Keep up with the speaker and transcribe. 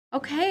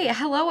Okay,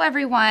 hello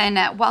everyone.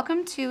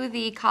 Welcome to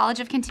the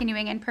College of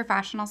Continuing and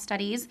Professional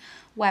Studies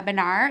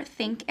webinar,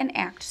 Think and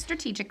Act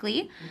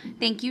Strategically.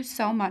 Thank you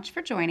so much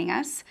for joining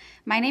us.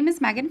 My name is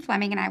Megan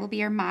Fleming and I will be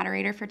your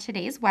moderator for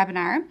today's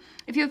webinar.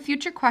 If you have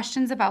future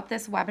questions about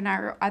this webinar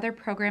or other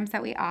programs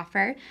that we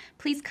offer,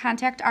 please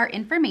contact our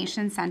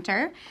Information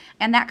Center,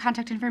 and that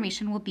contact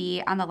information will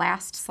be on the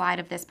last slide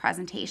of this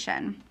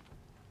presentation.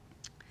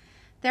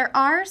 There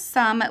are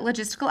some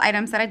logistical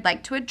items that I'd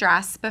like to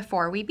address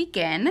before we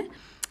begin.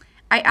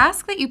 I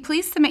ask that you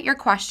please submit your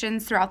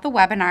questions throughout the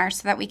webinar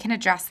so that we can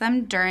address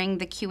them during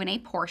the Q&A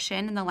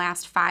portion in the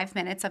last 5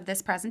 minutes of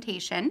this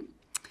presentation.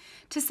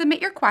 To submit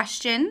your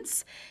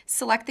questions,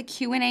 select the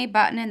Q&A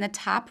button in the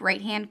top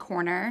right-hand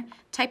corner,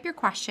 type your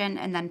question,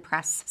 and then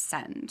press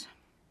send.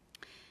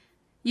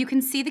 You can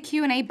see the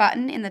Q&A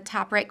button in the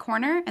top right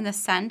corner, and the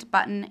send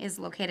button is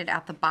located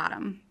at the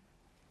bottom.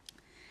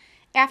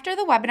 After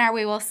the webinar,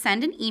 we will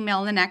send an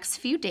email in the next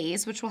few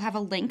days, which will have a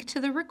link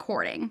to the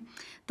recording.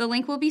 The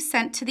link will be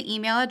sent to the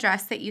email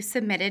address that you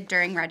submitted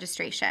during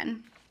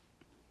registration.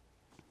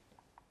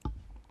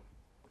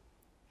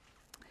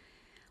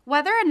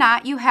 Whether or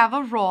not you have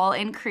a role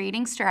in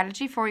creating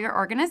strategy for your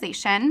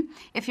organization,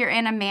 if you're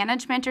in a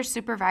management or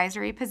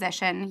supervisory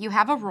position, you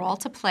have a role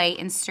to play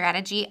in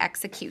strategy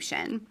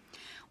execution.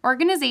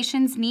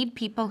 Organizations need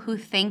people who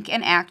think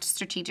and act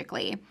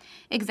strategically.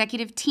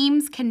 Executive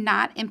teams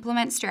cannot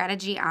implement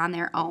strategy on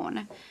their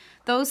own.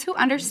 Those who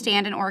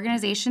understand an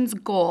organization's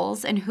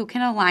goals and who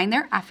can align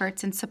their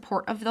efforts in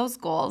support of those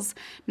goals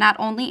not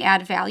only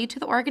add value to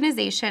the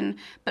organization,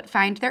 but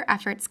find their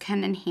efforts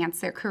can enhance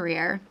their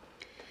career.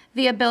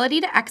 The ability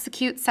to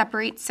execute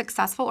separates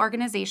successful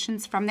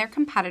organizations from their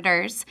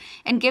competitors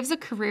and gives a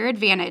career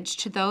advantage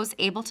to those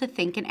able to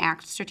think and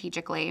act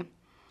strategically.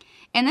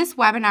 In this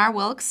webinar,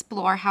 we'll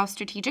explore how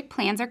strategic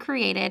plans are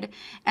created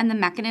and the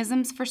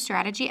mechanisms for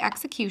strategy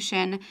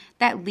execution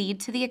that lead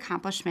to the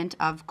accomplishment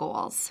of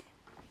goals.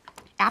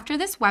 After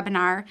this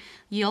webinar,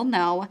 you'll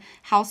know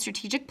how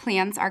strategic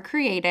plans are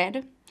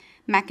created,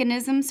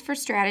 mechanisms for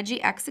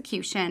strategy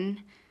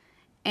execution,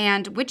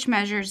 and which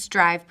measures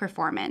drive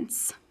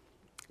performance.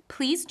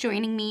 Please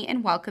join me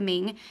in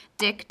welcoming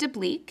Dick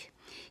DeBleek.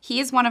 He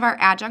is one of our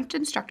adjunct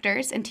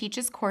instructors and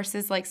teaches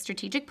courses like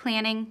strategic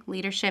planning,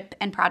 leadership,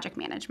 and project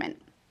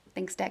management.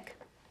 Thanks, Dick.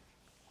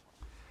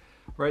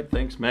 Right,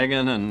 thanks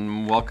Megan,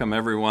 and welcome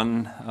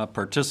everyone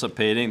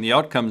participating. The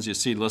outcomes you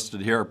see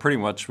listed here are pretty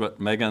much what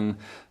Megan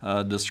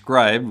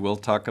described. We'll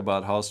talk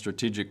about how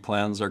strategic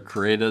plans are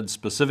created,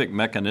 specific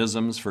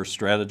mechanisms for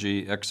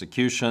strategy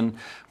execution.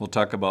 We'll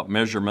talk about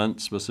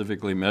measurement,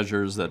 specifically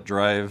measures that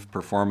drive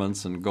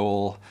performance and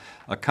goal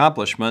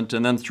accomplishment.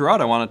 And then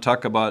throughout, I want to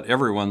talk about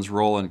everyone's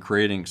role in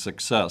creating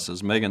success.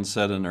 As Megan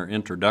said in her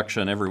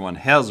introduction, everyone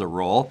has a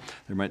role.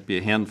 There might be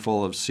a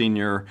handful of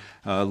senior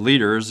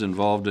leaders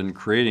involved in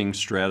creating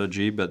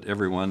strategy, but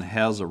everyone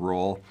has a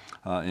role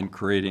in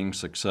creating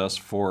success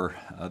for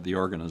the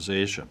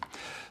organization.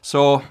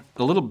 So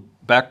a little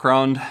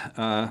background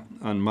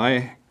on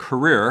my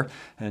career,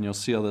 and you'll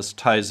see how this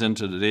ties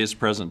into today's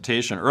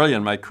presentation. Early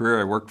in my career,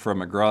 I worked for a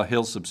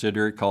McGraw-Hill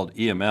subsidiary called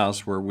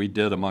EMS, where we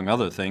did, among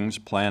other things,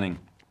 planning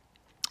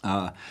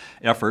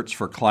efforts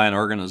for client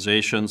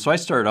organizations. So I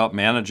started out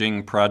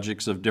managing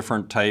projects of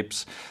different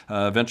types,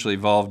 eventually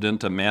evolved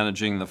into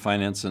managing the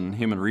finance and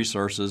human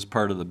resources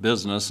part of the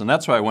business. And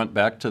that's why I went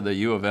back to the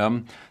U of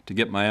M to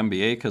get my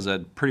MBA, because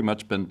I'd pretty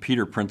much been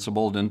Peter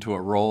Principled into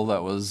a role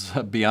that was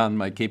beyond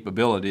my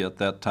capability at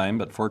that time.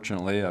 But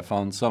fortunately, I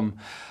found some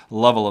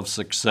level of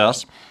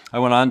success. I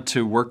went on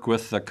to work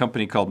with a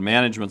company called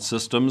Management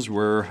Systems,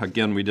 where,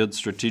 again, we did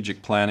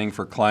strategic planning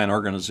for client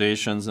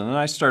organizations. And then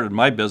I started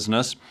my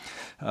business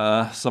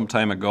some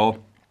time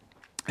ago.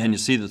 And you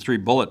see the 3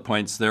 bullet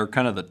points there,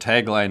 kind of the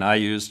tagline I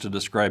use to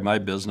describe my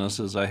business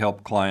is I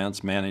help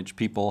clients manage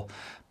people,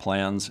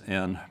 plans,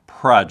 and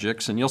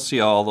projects. And you'll see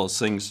how all those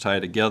things tie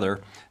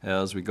together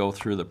as we go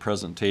through the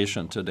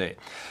presentation today.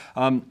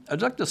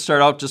 I'd like to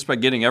start out just by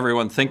getting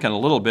everyone thinking a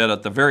little bit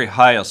at the very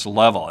highest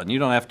level. And you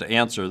don't have to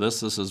answer this.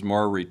 This is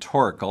more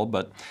rhetorical.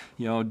 But,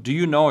 do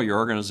you know your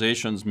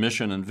organization's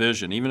mission and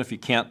vision? Even if you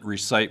can't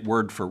recite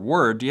word for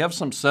word, do you have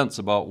some sense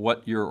about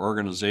what your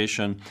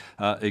organization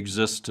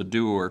exists to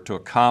do or to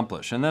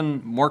accomplish? And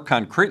then more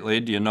concretely,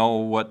 do you know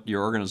what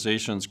your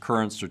organization's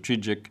current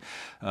strategic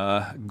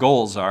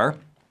goals are?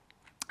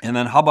 And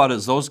then how about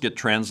as those get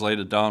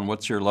translated down,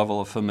 what's your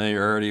level of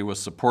familiarity with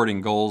supporting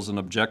goals and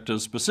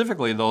objectives,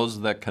 specifically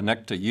those that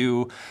connect to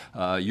you,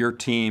 your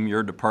team,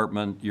 your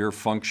department, your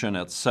function,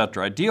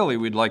 etc. Ideally,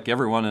 we'd like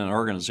everyone in an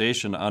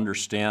organization to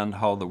understand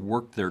how the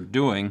work they're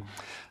doing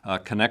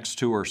connects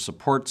to or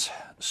supports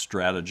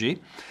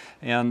strategy.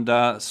 And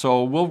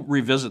so we'll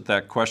revisit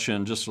that question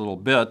in just a little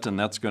bit, and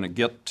that's going to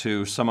get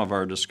to some of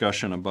our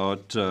discussion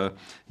about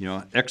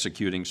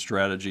executing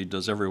strategy.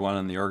 Does everyone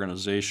in the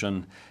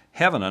organization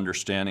have an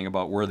understanding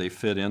about where they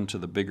fit into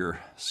the bigger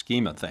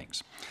scheme of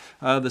things.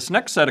 This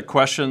next set of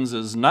questions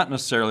is not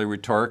necessarily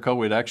rhetorical.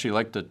 We'd actually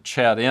like to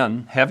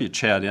have you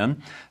chat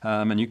in,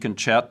 and you can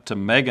chat to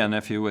Megan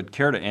if you would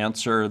care to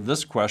answer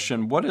this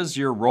question. What is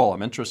your role?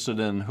 I'm interested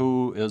in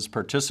who is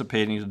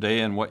participating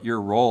today and what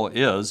your role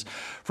is.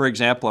 For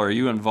example, are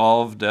you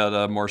involved at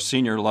a more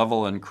senior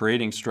level in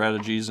creating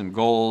strategies and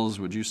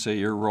goals? Would you say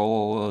your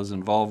role is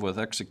involved with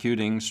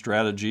executing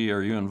strategy?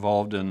 Are you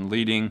involved in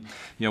leading,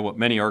 what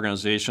many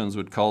organizations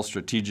would call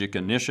strategic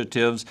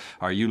initiatives?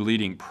 Are you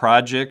leading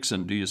projects,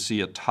 and do you see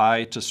a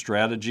tie to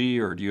strategy,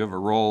 or do you have a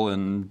role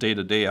in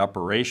day-to-day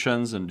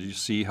operations, and do you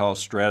see how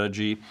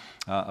strategy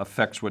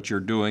affects what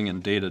you're doing in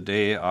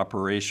day-to-day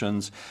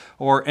operations,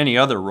 or any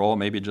other role,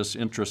 maybe just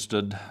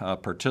interested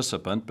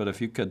participant. But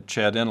if you could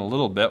chat in a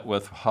little bit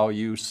with how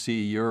you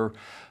see your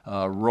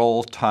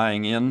role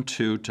tying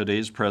into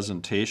today's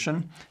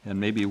presentation, and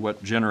maybe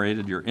what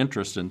generated your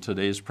interest in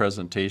today's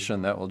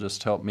presentation, that will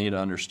just help me to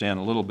understand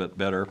a little bit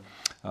better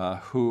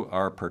who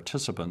our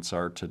participants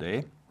are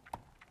today.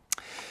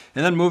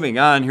 And then moving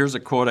on, here's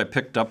a quote I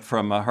picked up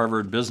from a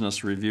Harvard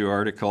Business Review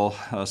article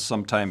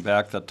some time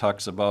back that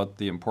talks about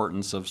the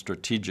importance of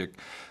strategic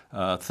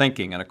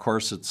thinking. And of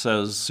course, it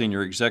says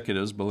senior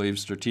executives believe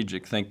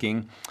strategic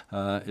thinking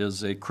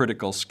is a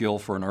critical skill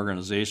for an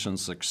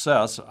organization's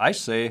success. I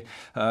say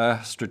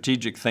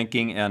strategic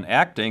thinking and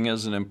acting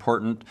is an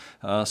important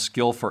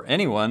skill for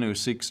anyone who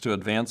seeks to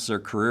advance their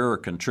career or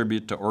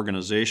contribute to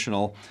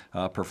organizational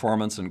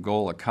performance and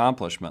goal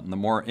accomplishment. And the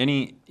more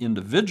any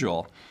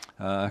individual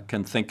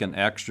can think and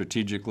act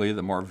strategically,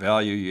 the more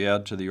value you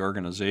add to the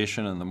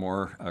organization and the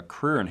more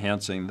career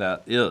enhancing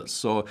that is.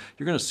 So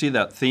you're going to see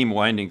that theme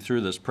winding through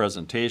this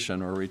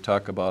presentation, where we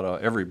talk about how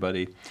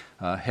everybody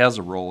has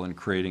a role in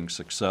creating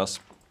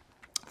success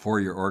for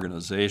your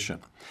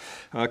organization.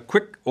 A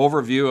quick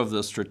overview of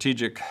the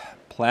strategic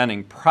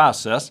planning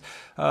process.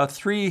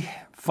 3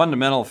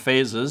 fundamental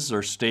phases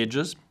or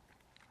stages: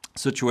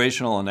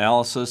 situational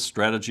analysis,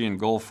 strategy and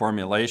goal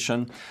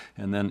formulation,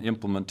 and then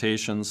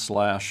implementation /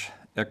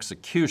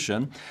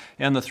 execution.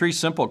 And the 3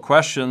 simple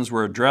questions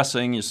we're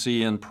addressing, you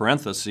see in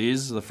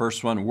parentheses. The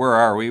first one, where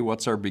are we?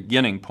 What's our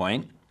beginning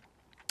point?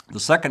 The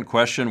second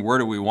question, where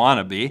do we want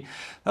to be?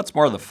 That's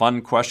more the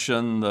fun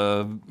question,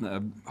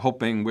 the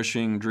hoping,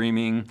 wishing,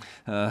 dreaming,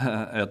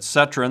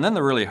 etc. And then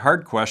the really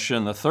hard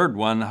question, the third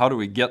one, how do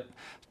we get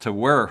to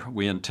where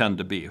we intend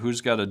to be? Who's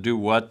got to do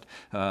what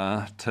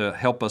to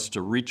help us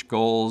to reach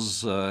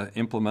goals,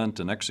 implement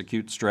and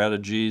execute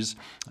strategies,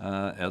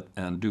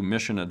 and do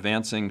mission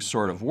advancing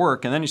sort of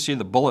work. And then you see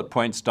the bullet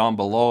points down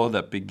below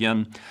that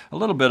begin a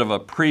little bit of a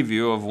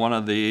preview of one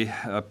of the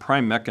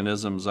prime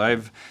mechanisms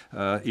I've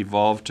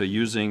evolved to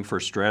using for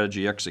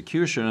strategy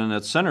execution, and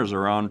it centers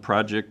around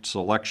project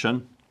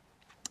selection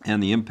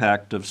and the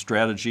impact of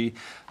strategy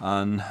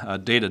on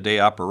day-to-day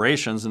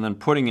operations, and then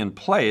putting in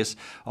place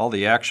all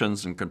the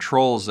actions and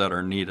controls that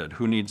are needed.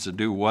 Who needs to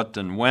do what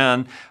and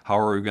when? How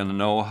are we going to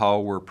know how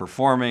we're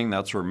performing?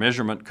 That's where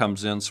measurement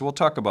comes in. So we'll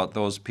talk about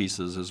those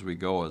pieces as we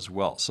go as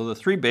well. So the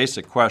 3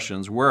 basic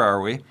questions: where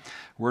are we?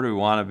 Where do we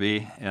want to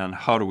be? And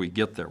how do we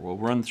get there? We'll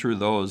run through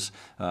those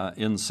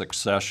in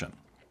succession.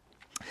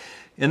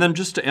 And then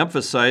just to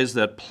emphasize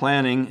that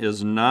planning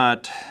is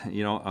not,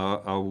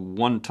 a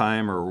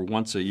one-time or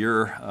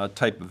once-a-year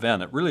type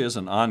event. It really is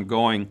an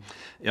ongoing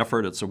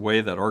effort. It's a way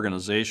that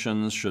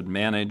organizations should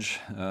manage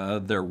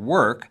their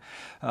work.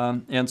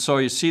 And so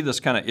you see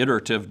this kind of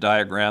iterative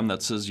diagram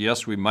that says,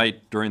 yes, we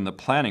might, during the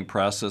planning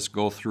process,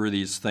 go through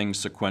these things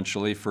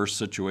sequentially.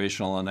 First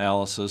situational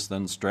analysis,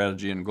 then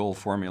strategy and goal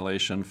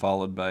formulation,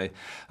 followed by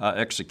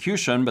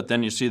execution. But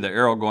then you see the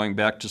arrow going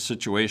back to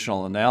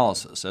situational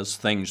analysis as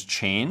things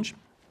change.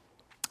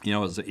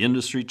 As the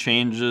industry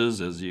changes,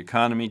 as the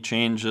economy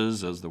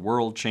changes, as the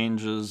world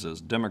changes,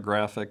 as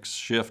demographics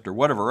shift, or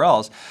whatever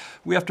else,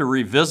 we have to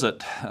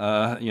revisit,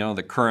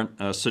 the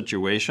current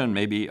situation,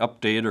 maybe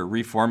update or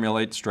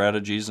reformulate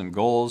strategies and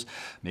goals.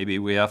 Maybe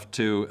we have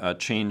to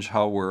change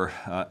how we're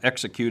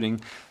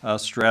executing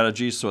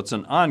strategies. So it's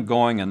an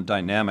ongoing and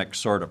dynamic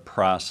sort of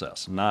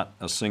process, not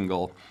a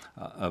single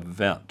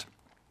event.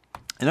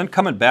 And then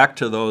coming back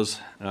to those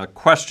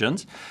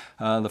questions,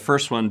 the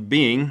first one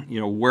being,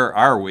 where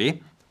are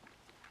we?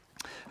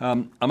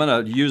 I'm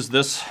going to use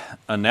this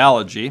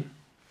analogy.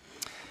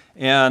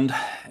 And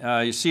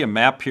you see a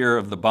map here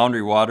of the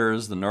boundary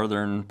waters, the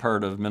northern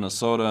part of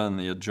Minnesota and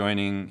the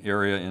adjoining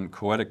area in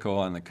Quetico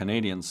on the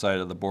Canadian side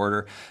of the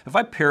border. If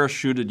I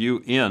parachuted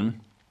you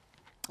in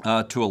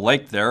to a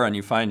lake there, and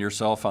you find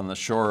yourself on the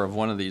shore of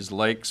one of these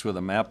lakes with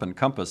a map and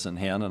compass in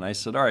hand, and I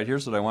said, all right,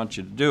 here's what I want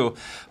you to do.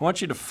 I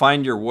want you to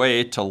find your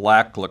way to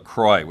Lac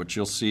LaCroix, which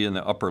you'll see in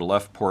the upper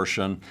left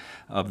portion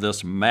of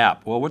this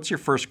map. Well, what's your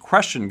first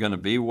question going to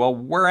be? Well,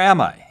 where am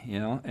I?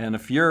 And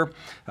if you're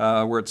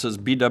where it says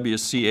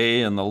BWCA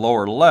in the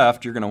lower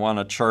left, you're going to want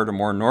to chart a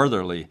more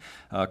northerly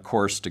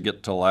course to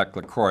get to Lac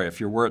LaCroix.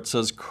 If you're where it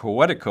says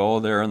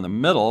Quetico there in the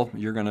middle,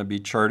 you're going to be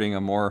charting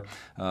a more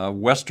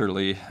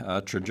westerly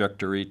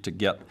trajectory to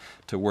get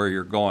to where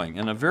you're going.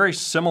 In a very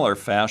similar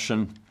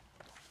fashion,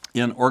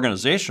 in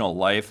organizational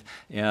life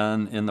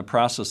and in the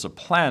process of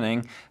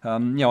planning,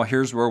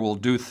 here's where we'll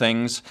do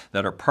things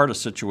that are part of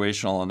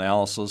situational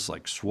analysis,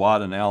 like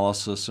SWOT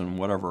analysis and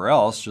whatever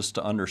else, just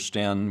to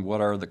understand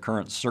what are the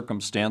current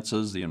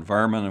circumstances, the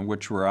environment in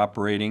which we're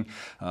operating,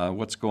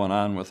 what's going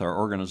on with our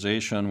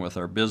organization, with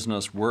our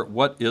business,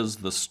 what is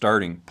the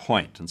starting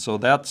point. And so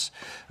that's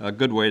a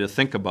good way to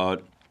think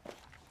about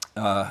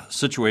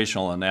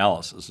situational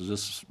analysis, is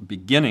just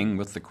beginning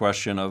with the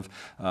question of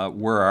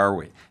where are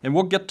we? And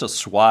we'll get to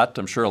SWOT.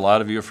 I'm sure a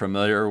lot of you are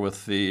familiar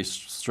with the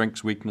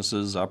strengths,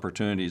 weaknesses,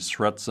 opportunities,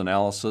 threats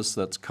analysis.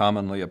 That's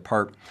commonly a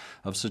part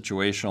of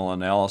situational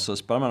analysis,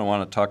 but I'm going to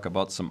want to talk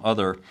about some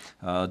other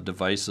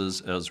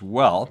devices as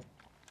well.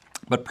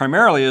 But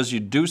primarily, as you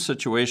do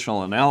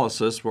situational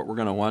analysis, what we're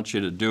going to want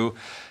you to do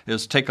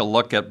is take a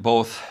look at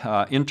both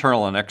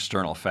internal and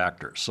external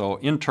factors. So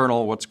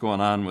internal, what's going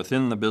on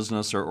within the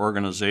business or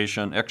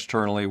organization.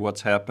 Externally,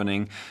 what's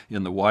happening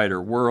in the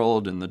wider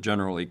world, in the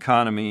general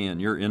economy,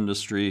 in your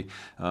industry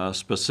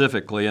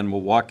specifically. And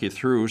we'll walk you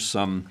through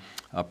some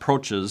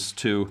approaches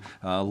to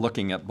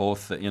looking at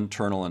both the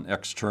internal and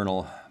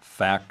external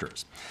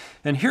factors.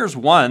 And here's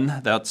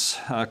one that's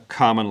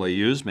commonly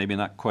used, maybe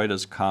not quite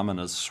as common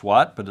as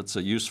SWOT, but it's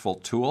a useful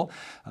tool.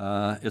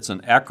 It's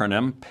an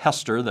acronym,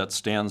 PESTER, that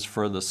stands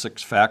for the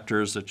 6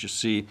 factors that you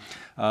see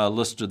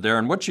listed there.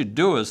 And what you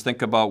do is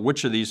think about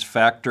which of these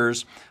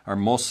factors are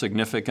most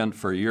significant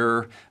for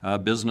your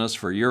business,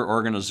 for your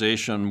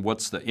organization,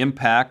 what's the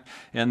impact,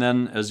 and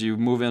then as you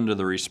move into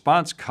the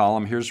response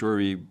column, here's where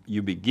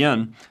you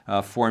begin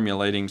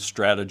formulating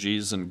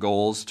strategies and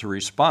goals to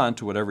respond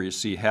to whatever you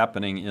see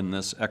happening in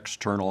this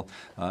external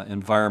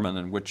environment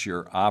in which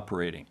you're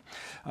operating.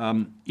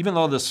 Even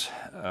though this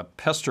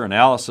PESTER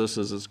analysis,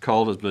 as it's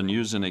called, has been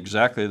used in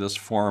exactly this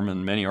form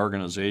in many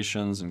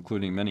organizations,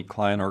 including many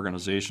client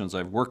organizations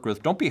I've worked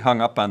with, don't be hung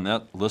up on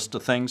that list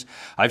of things.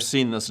 I've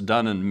seen this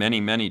done in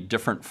many, many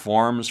different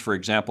forms. For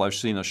example, I've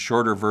seen a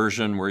shorter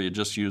version where you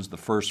just use the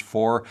first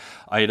 4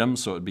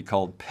 items, so it would be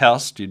called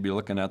PEST. You'd be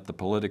looking at the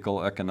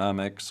political,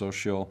 economic,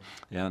 social,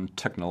 and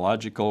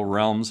technological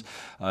realms.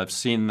 I've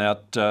seen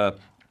that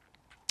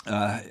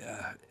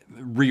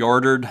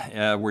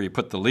reordered, where you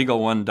put the legal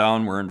one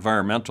down where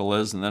environmental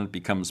is, and then it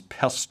becomes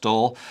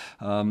pestle,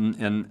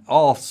 and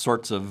all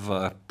sorts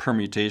of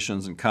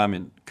permutations and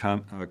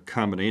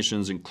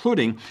combinations,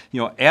 including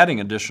adding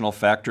additional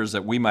factors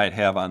that we might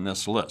have on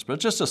this list. But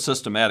it's just a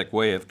systematic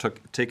way of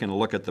taking a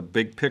look at the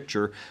big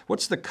picture.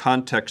 What's the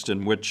context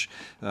in which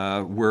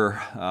we're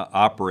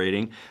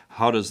operating?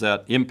 How does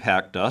that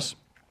impact us?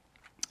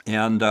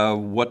 And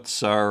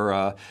what's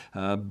our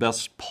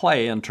best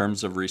play in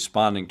terms of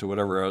responding to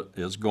whatever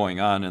is going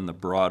on in the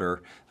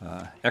broader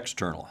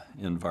external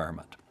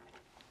environment.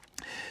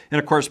 And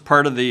of course,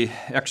 part of the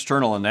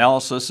external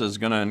analysis is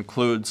going to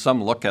include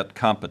some look at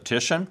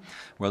competition,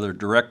 whether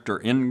direct or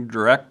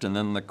indirect, and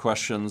then the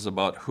questions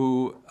about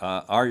who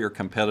are your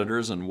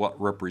competitors and what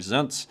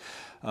represents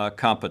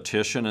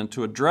competition. And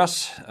to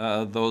address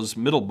those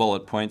middle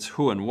bullet points,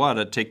 who and what,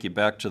 I'd take you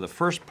back to the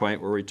first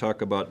point where we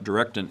talk about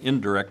direct and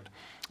indirect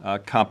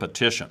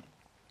competition.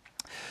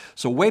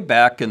 So way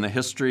back in the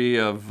history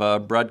of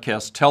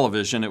broadcast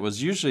television, it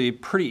was usually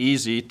pretty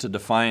easy to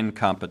define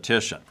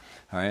competition.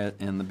 All right?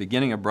 In the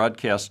beginning of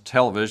broadcast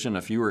television,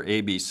 if you were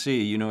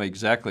ABC, you know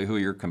exactly who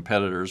your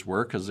competitors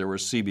were because there were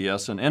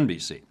CBS and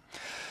NBC.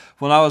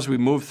 Well, now as we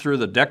move through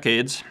the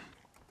decades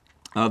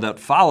that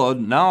followed,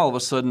 now all of a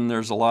sudden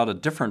there's a lot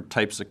of different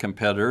types of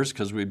competitors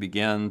because we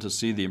began to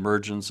see the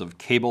emergence of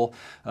cable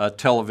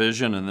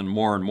television and then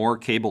more and more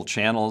cable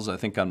channels. I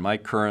think on my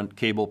current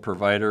cable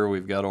provider,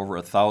 we've got over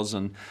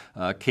 1,000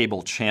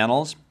 cable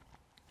channels.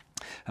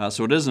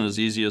 So it isn't as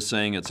easy as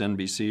saying it's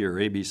NBC or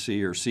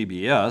ABC or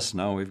CBS.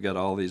 Now we've got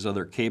all these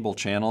other cable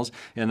channels.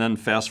 And then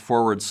fast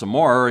forward some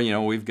more,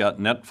 we've got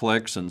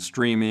Netflix and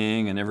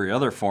streaming and every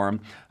other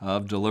form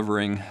of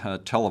delivering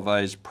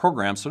televised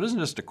programs. So it isn't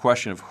just a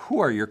question of who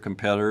are your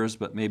competitors,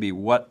 but maybe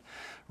what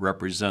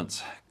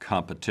represents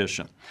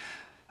competition.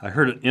 I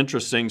heard an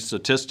interesting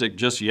statistic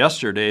just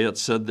yesterday. It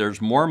said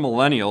there's more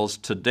millennials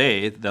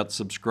today that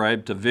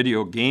subscribe to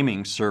video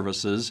gaming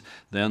services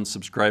than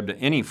subscribe to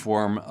any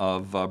form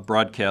of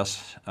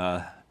broadcast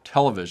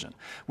television,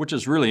 which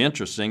is really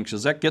interesting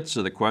because that gets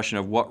to the question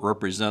of what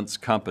represents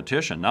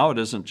competition. Now it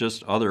isn't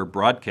just other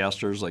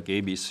broadcasters like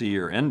ABC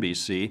or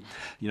NBC.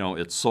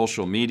 It's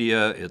social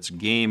media, it's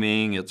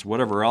gaming, it's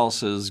whatever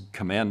else is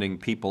commanding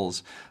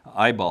people's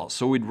eyeballs.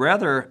 So we'd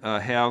rather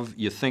have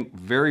you think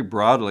very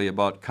broadly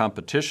about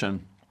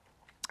competition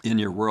in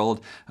your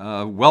world,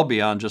 well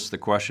beyond just the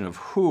question of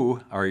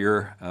who are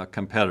your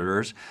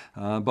competitors,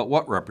 but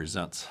what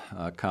represents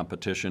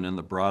competition in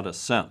the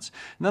broadest sense.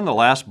 And then the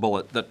last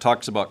bullet that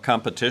talks about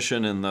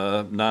competition in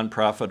the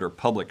nonprofit or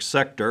public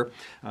sector,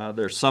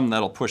 there's some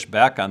that'll push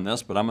back on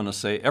this, but I'm going to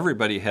say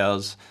everybody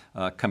has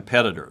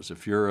competitors.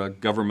 If you're a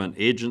government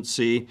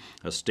agency,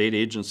 a state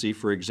agency,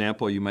 for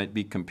example, you might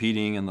be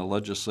competing in the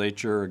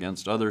legislature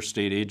against other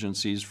state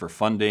agencies for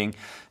funding.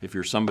 If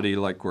you're somebody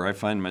like where I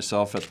find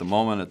myself at the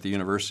moment at the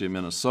University of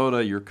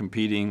Minnesota, you're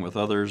competing with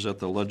others at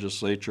the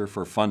legislature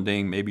for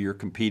funding. Maybe you're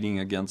competing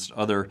against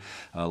other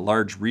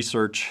large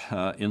research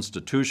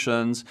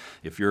institutions.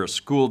 If you're a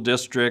school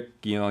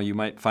district, you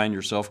might find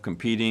yourself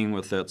competing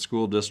with that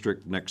school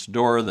district next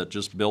door that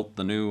just built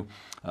the new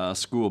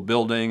school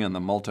building and the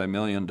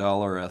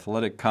multi-million-dollar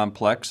athletic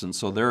complex, and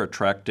so they're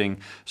attracting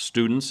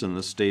students and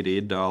the state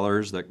aid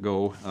dollars that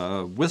go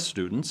with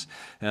students.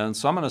 And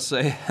so I'm going to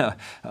say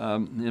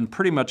in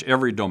pretty much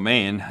every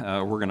domain,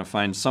 we're going to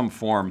find some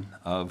form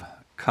of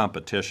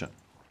competition.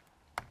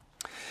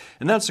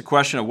 And that's the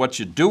question of what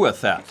you do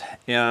with that.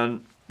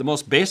 And the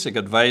most basic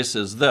advice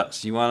is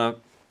this. You want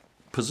to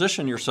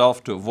position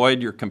yourself to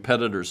avoid your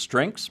competitors'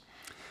 strengths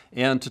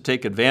and to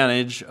take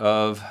advantage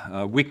of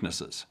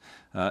weaknesses,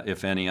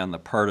 if any, on the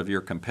part of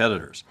your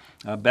competitors.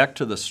 Back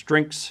to the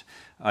strengths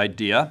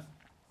idea,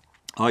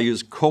 I'll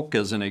use Coke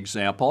as an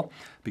example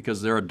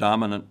because they're a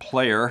dominant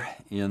player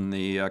in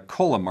the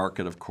cola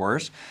market, of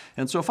course.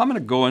 And so if I'm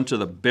going to go into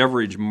the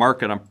beverage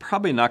market, I'm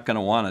probably not going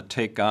to want to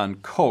take on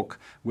Coke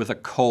with a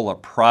cola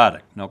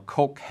product. Now,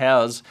 Coke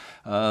has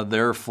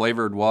their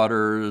flavored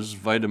waters,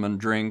 vitamin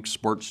drinks,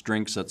 sports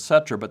drinks,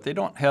 etc., but they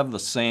don't have the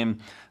same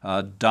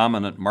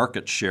dominant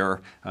market share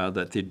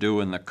that they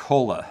do in the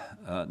cola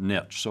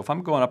niche. So if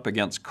I'm going up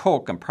against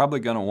Coke, I'm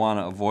probably going to want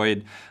to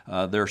avoid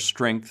their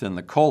strength in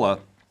the cola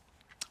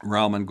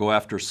realm and go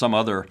after some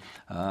other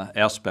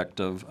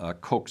aspect of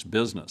Coke's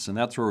business. And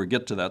that's where we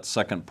get to that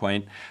second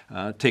point,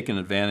 taking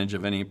advantage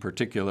of any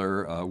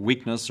particular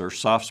weakness or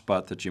soft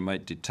spot that you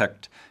might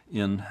detect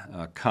in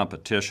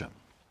competition.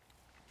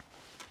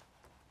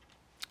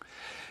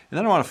 And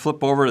then I want to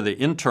flip over to the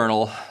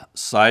internal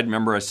side.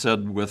 Remember I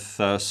said with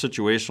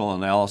situational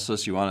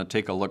analysis, you want to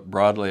take a look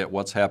broadly at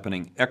what's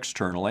happening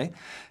externally.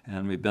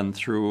 And we've been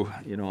through,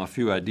 a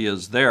few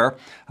ideas there.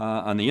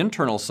 On the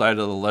internal side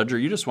of the ledger,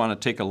 you just want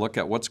to take a look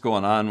at what's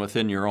going on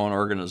within your own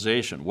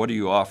organization. What do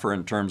you offer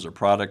in terms of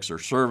products or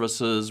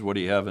services? What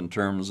do you have in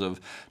terms of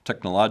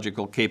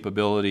technological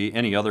capability,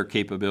 any other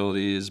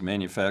capabilities,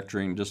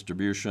 manufacturing,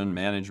 distribution,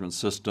 management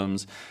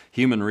systems,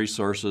 human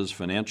resources,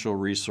 financial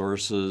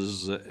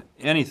resources,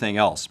 anything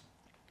else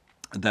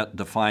that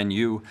define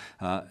you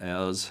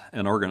as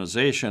an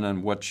organization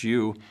and what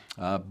you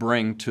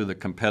bring to the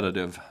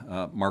competitive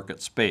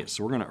market space.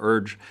 So we're going to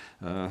urge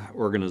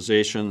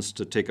organizations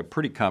to take a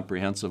pretty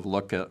comprehensive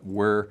look at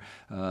where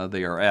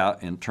they are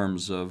at in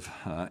terms of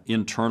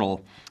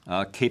internal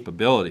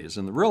capabilities.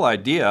 And the real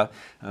idea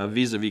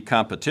vis-a-vis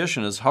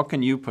competition is how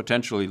can you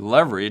potentially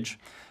leverage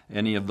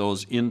any of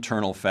those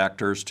internal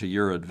factors to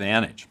your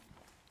advantage.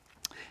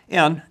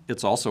 And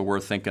it's also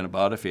worth thinking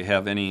about if you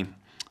have any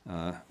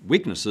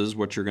weaknesses,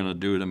 what you're going to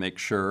do to make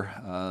sure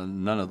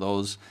none of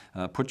those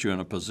put you in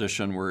a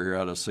position where you're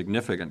at a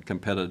significant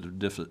competitive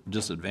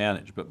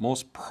disadvantage. But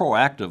most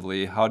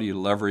proactively, how do you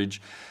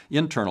leverage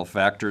internal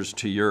factors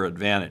to your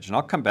advantage? And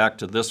I'll come back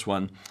to this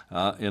one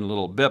in a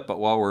little bit, but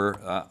while we're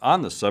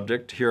on the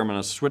subject here, I'm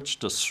going to switch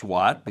to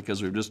SWOT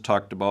because we've just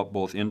talked about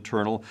both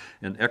internal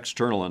and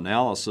external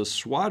analysis.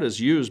 SWOT is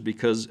used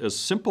because as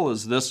simple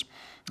as this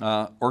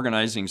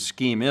organizing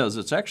scheme is,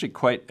 it's actually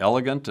quite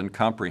elegant and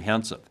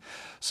comprehensive.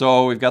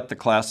 So we've got the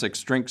classic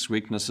strengths,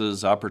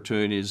 weaknesses,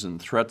 opportunities,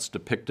 and threats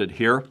depicted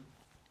here.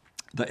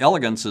 The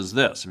elegance is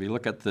this. If you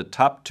look at the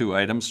top two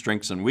items,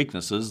 strengths and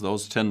weaknesses,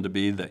 those tend to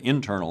be the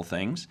internal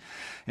things.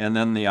 And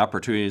then the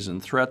opportunities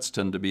and threats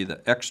tend to be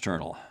the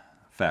external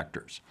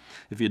factors.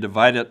 If you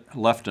divide it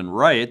left and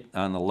right,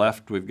 on the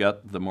left we've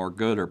got the more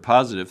good or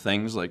positive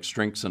things like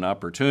strengths and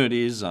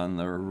opportunities. On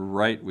the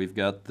right we've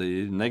got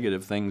the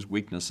negative things,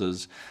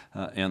 weaknesses,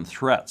 and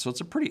threats. So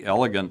it's a pretty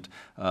elegant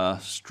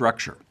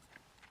structure.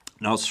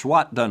 Now,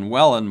 SWOT done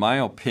well, in my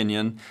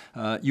opinion,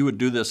 you would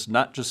do this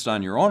not just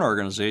on your own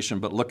organization,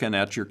 but looking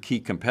at your key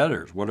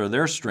competitors. What are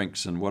their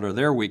strengths and what are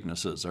their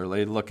weaknesses? Are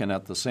they looking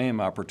at the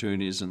same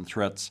opportunities and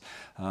threats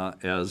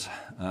as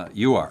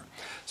you are?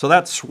 So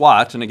that's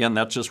SWOT, and again,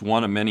 that's just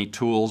one of many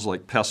tools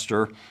like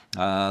PESTER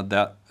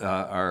that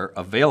are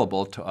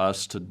available to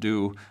us to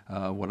do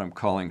what I'm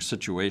calling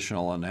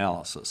situational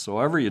analysis. So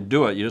however you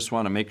do it, you just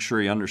want to make sure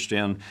you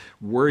understand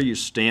where you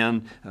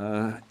stand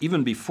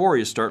even before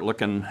you start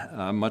looking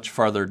much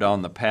farther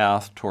down the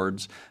path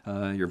towards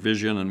your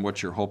vision and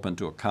what you're hoping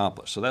to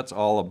accomplish. So that's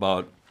all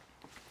about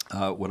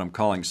what I'm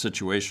calling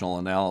situational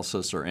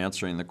analysis, or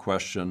answering the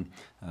question,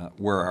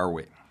 where are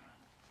we?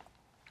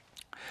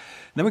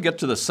 Then we get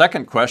to the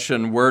second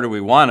question, where do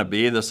we want to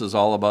be? This is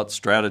all about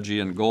strategy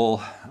and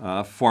goal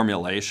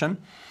formulation.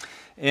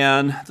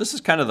 And this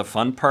is kind of the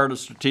fun part of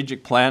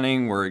strategic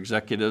planning, where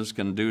executives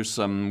can do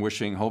some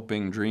wishing,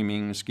 hoping,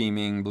 dreaming,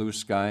 scheming, blue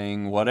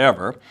skying,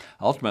 whatever.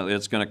 Ultimately,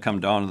 it's going to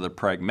come down to the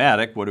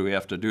pragmatic. What do we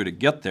have to do to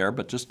get there?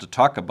 But just to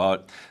talk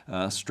about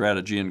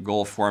strategy and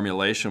goal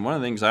formulation, one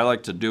of the things I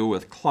like to do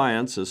with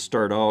clients is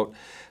start out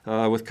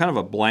with kind of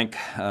a blank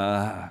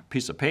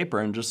piece of paper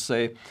and just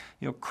say,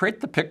 create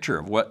the picture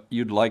of what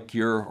you'd like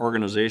your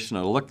organization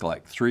to look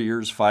like 3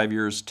 years, 5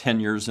 years, 10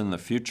 years in the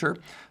future.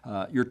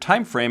 Your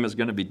time frame is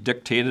going to be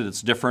dictated.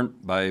 It's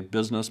different by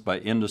business, by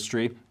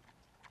industry.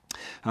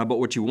 But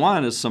what you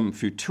want is some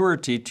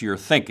futurity to your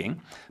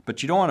thinking,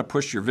 but you don't want to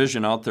push your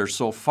vision out there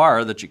so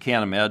far that you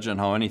can't imagine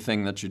how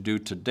anything that you do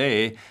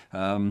today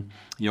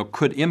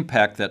could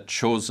impact that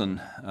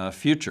chosen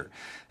future.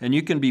 And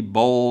you can be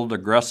bold,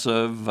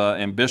 aggressive,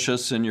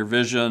 ambitious in your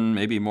vision,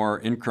 maybe more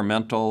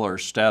incremental or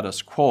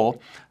status quo.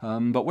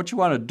 But what you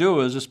want to do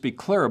is just be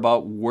clear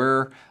about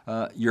where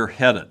you're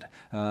headed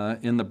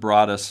in the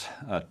broadest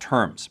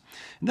terms.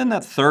 And then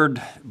that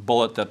third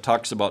bullet that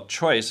talks about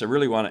choice, I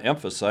really want to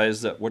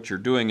emphasize that what you're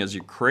doing is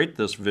you create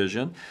this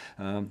vision,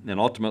 and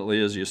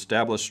ultimately as you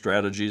establish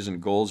strategies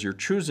and goals, you're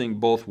choosing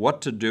both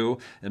what to do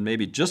and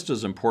maybe just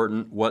as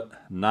important, what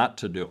not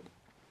to do.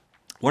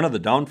 One of the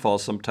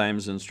downfalls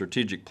sometimes in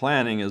strategic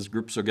planning is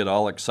groups will get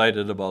all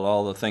excited about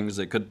all the things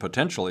they could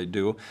potentially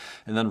do,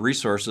 and then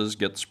resources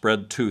get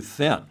spread too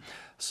thin.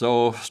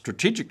 So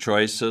strategic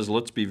choice says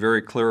let's be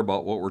very clear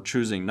about what we're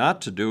choosing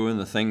not to do, and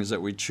the things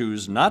that we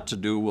choose not to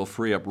do will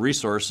free up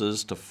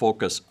resources to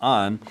focus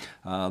on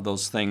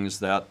those things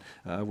that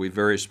we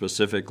very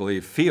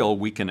specifically feel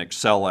we can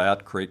excel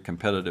at, create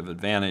competitive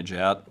advantage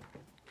at,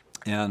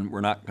 and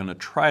we're not going to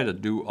try to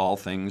do all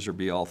things or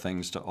be all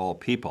things to all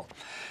people.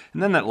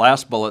 And then that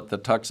last bullet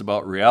that talks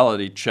about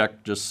reality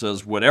check just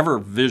says whatever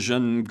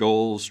vision,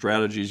 goals,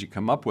 strategies you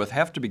come up with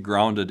have to be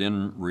grounded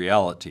in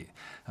reality.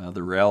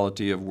 The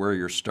reality of where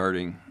you're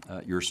starting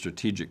your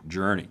strategic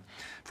journey.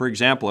 For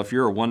example, if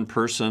you're a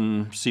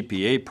one-person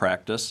CPA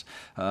practice,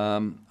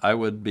 I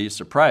would be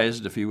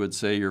surprised if you would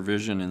say your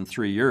vision in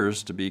 3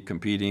 years to be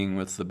competing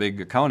with the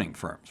big accounting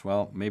firms.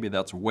 Well, maybe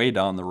that's way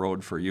down the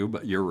road for you,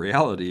 but your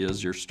reality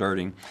is you're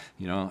starting,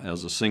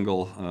 as a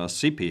single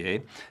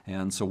CPA.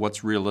 And so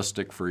what's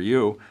realistic for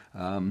you?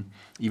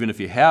 Even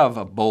if you have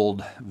a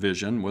bold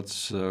vision,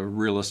 what's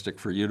realistic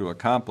for you to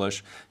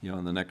accomplish,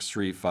 in the next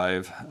 3,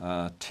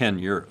 5, 10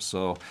 years?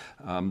 So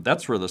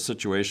that's where the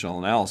situational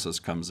analysis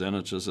comes in.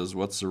 It just says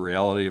what's the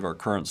reality of our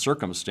current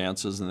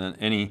circumstances, and then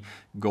any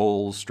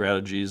goals,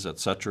 strategies,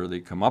 etc. they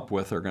come up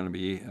with are going to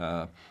be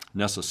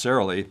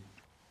necessarily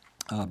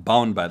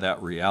bound by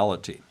that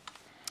reality.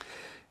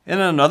 And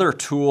another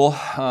tool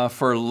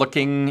for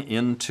looking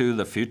into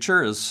the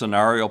future is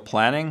scenario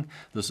planning.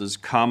 This is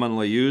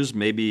commonly used,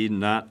 maybe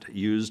not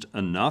used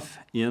enough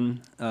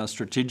in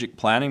strategic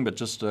planning, but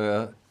just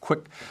a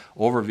quick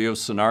overview of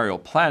scenario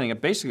planning.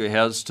 It basically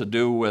has to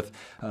do with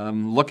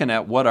looking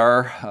at what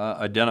are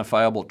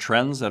identifiable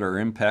trends that are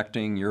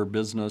impacting your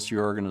business,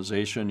 your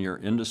organization, your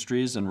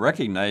industries, and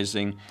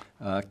recognizing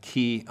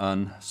key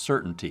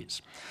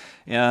uncertainties.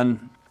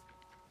 And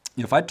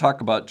if I talk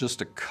about just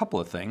a couple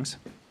of things,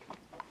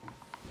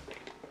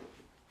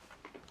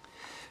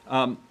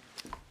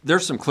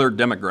 there's some clear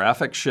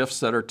demographic shifts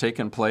that are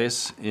taking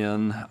place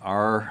in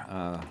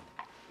our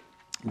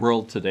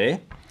world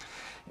today.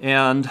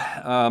 And,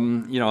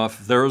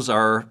 if those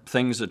are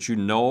things that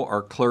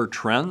are clear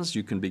trends,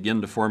 you can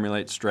begin to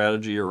formulate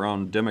strategy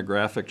around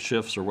demographic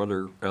shifts or what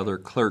other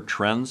clear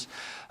trends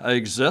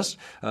exist.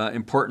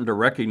 Important to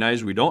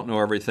recognize we don't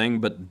know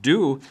everything, but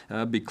do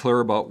be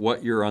clear about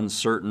what you're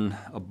uncertain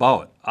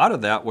about. Out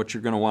of that, what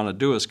you're going to want to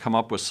do is come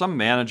up with some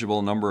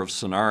manageable number of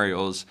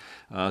scenarios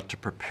to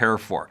prepare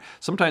for.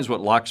 Sometimes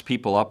what locks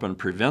people up and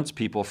prevents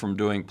people from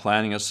doing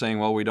planning is saying,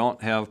 well, we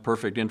don't have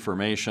perfect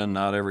information,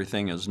 not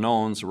everything is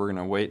known, so we're going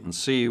to wait and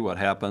see what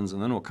happens,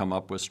 and then we'll come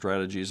up with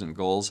strategies and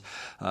goals.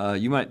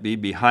 You might be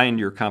behind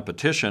your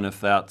competition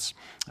if that's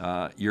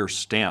your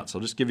stance.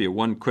 I'll just give you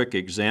one quick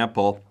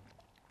example.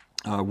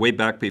 Way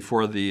back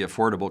before the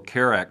Affordable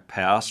Care Act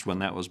passed, when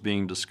that was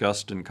being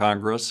discussed in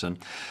Congress and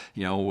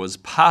was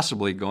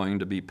possibly going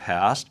to be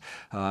passed,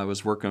 I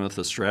was working with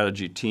the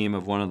strategy team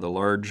of one of the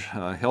large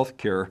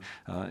healthcare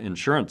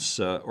insurance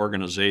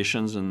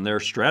organizations, and their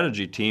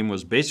strategy team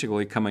was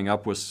basically coming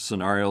up with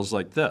scenarios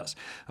like this: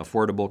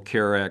 Affordable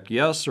Care Act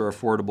yes, or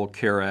Affordable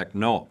Care Act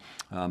no.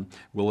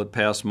 Will it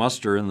pass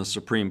muster in the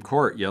Supreme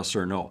Court, yes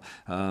or no?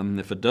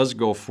 If it does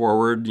go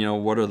forward,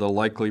 what are the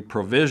likely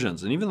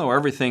provisions? And even though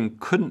everything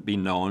couldn't be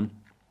known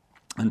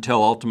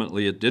until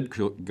ultimately it did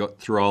go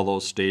through all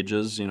those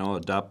stages,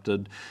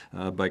 adopted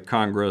by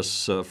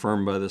Congress,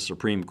 affirmed by the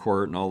Supreme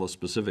Court, and all the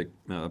specific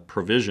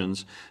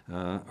provisions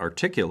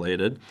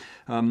articulated,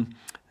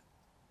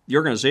 the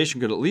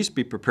organization could at least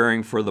be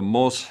preparing for the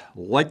most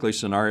likely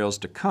scenarios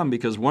to come,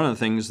 because one of the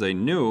things they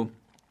knew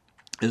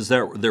is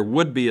that there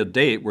would be a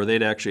date where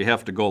they'd actually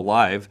have to go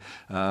live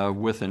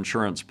with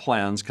insurance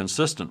plans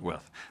consistent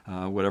with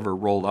whatever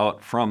rolled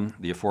out from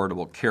the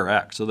Affordable Care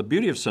Act. So the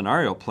beauty of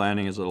scenario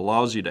planning is it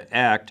allows you to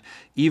act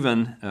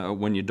even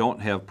when you don't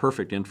have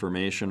perfect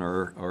information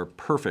or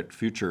perfect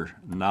future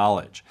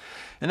knowledge.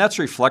 And that's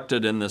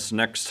reflected in this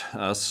next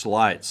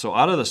slide. So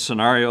out of the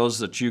scenarios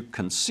that you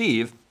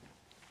conceive,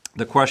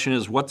 The question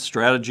is, what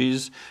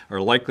strategies are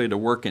likely to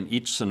work in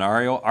each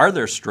scenario? Are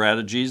there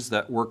strategies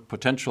that work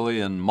potentially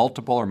in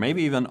multiple or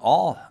maybe even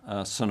all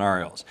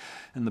scenarios?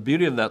 And the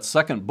beauty of that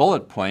second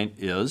bullet point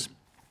is,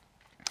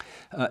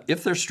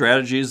 if there's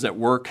strategies that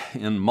work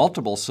in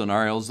multiple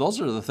scenarios, those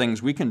are the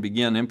things we can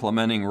begin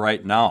implementing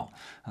right now,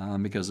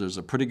 because there's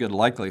a pretty good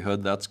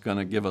likelihood that's going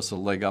to give us a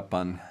leg up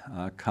on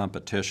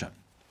competition.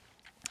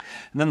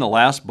 And then the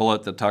last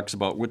bullet that talks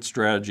about which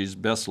strategies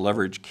best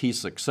leverage key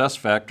success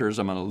factors,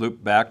 I'm going to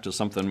loop back to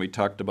something we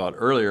talked about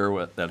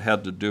earlier that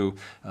had to do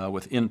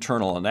with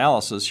internal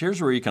analysis. Here's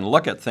where you can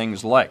look at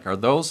things like, are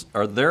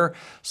there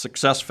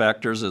success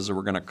factors, as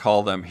we're going to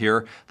call them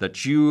here,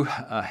 that you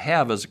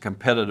have as a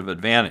competitive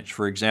advantage?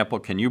 For example,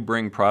 can you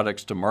bring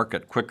products to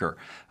market quicker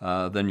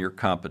than your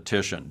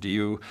competition? Do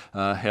you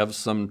have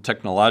some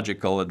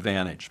technological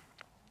advantage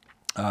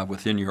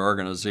within your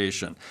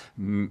organization?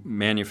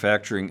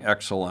 Manufacturing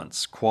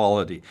excellence,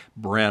 quality,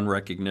 brand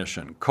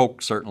recognition.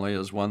 Coke certainly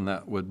is one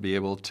that would be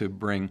able to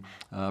bring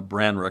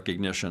brand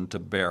recognition to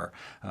bear.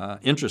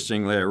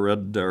 Interestingly, I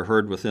read or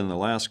heard within the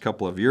last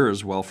couple of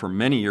years, well, for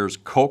many years,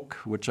 Coke,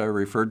 which I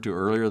referred to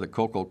earlier, the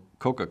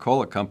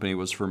Coca-Cola company,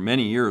 was for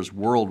many years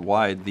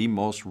worldwide the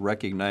most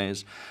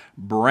recognized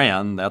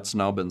brand. That's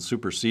now been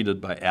superseded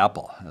by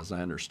Apple, as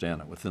I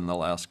understand it, within the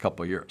last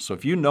couple of years. So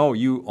if you know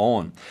you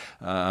own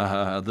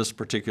this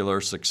particular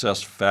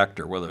success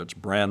factor, whether it's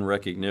brand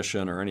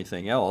recognition or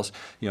anything else,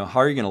 how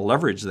are you going to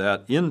leverage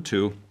that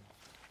into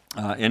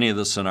any of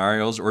the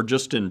scenarios, or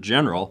just in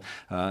general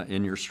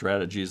in your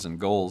strategies and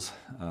goals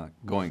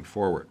going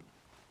forward?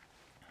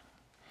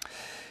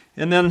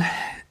 And then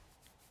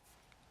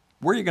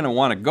where you're going to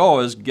want to go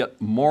is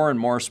get more and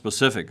more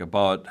specific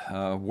about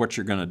what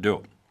you're going to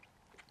do.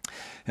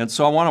 And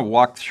so I want to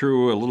walk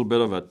through a little bit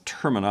of a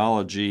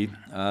terminology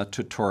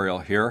tutorial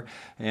here.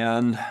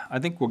 And I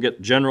think we'll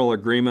get general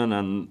agreement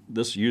on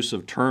this use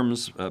of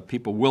terms.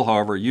 People will,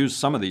 however, use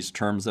some of these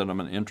terms that I'm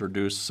going to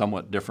introduce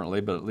somewhat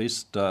differently, but at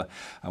least I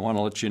want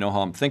to let you know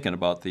how I'm thinking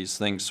about these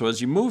things. So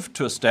as you move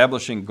to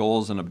establishing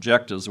goals and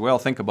objectives, the way I'll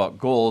think about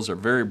goals are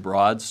very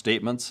broad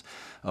statements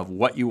of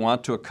what you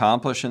want to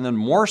accomplish, and then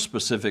more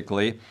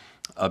specifically,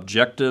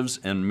 objectives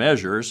and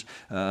measures,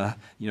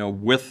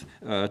 with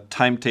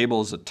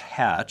timetables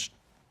attached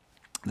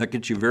that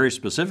get you very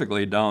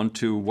specifically down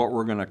to what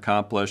we're going to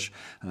accomplish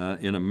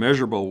in a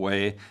measurable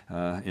way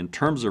in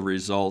terms of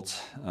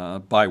results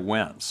by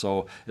when.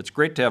 So it's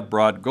great to have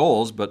broad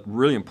goals, but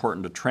really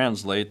important to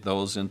translate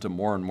those into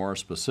more and more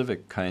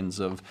specific kinds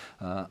of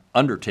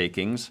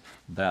undertakings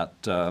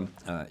that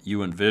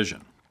you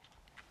envision.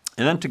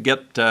 And then to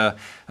get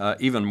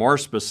even more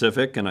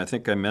specific, and I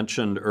think I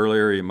mentioned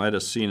earlier, you might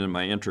have seen in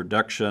my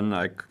introduction,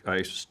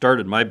 I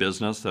started my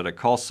business that I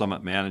call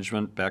Summit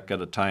Management back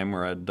at a time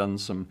where I'd done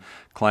some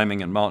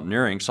climbing and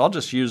mountaineering. So I'll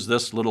just use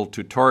this little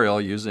tutorial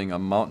using a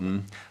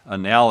mountain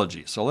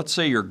analogy. So let's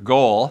say your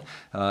goal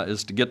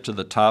is to get to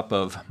the top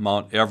of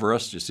Mount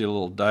Everest. You see a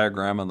little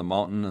diagram of the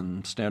mountain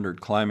and standard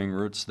climbing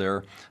routes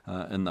there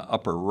in the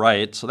upper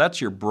right. So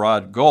that's your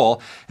broad goal.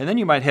 And then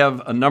you might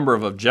have a number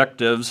of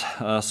objectives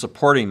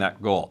supporting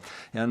that goal.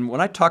 And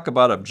when I talk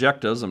about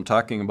objectives, I'm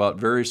talking about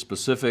very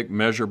specific,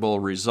 measurable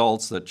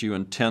results that you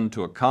intend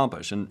to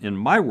accomplish. And in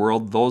my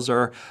world, those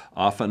are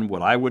often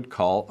what I would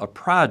call a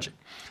project.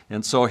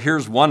 And so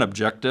here's one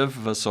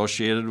objective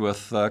associated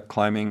with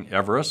climbing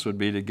Everest would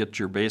be to get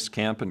your base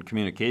camp and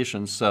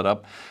communications set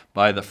up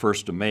by the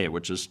 1st of May,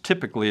 which is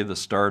typically the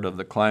start of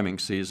the climbing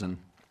season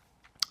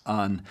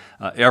on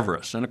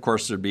Everest. And of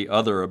course there'd be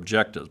other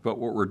objectives, but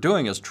what we're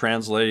doing is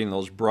translating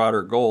those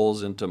broader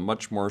goals into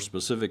much more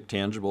specific,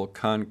 tangible,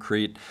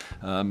 concrete,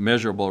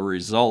 measurable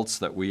results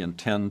that we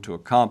intend to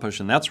accomplish,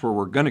 and that's where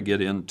we're going to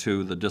get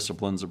into the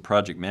disciplines of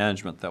project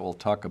management that we'll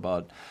talk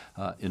about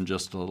in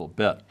just a little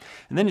bit.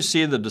 And then you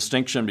see the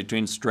distinction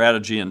between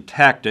strategy and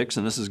tactics,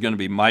 and this is going to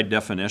be my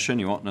definition.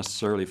 You won't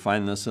necessarily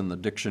find this in the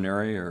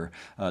dictionary or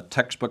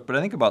textbook, but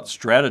I think about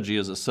strategy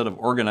as a set of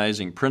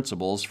organizing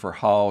principles for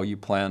how you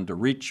plan to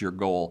reach your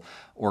goal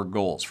or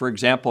goals. For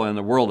example, in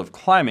the world of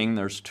climbing,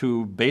 there's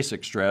two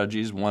basic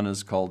strategies. One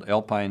is called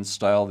alpine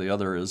style, the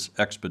other is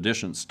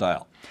expedition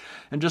style.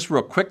 And just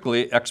real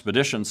quickly,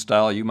 expedition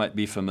style you might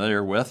be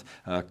familiar with.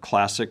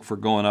 Classic for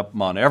going up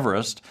Mount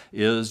Everest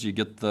is you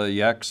get the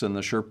yaks and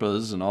the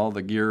Sherpas and all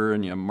the gear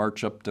and you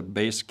march up to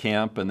base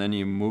camp, and then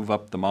you move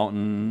up the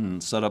mountain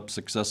and set up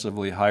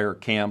successively higher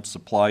camps,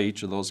 supply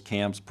each of those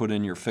camps, put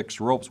in your fixed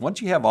ropes.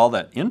 Once you have all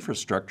that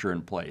infrastructure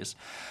in place,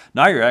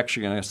 now you're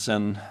actually going to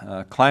send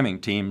climbing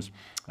teams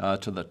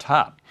to the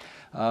top.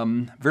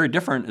 Very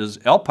different is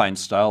alpine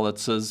style that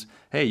says,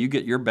 hey, you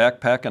get your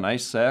backpack and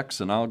ice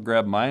sacks and I'll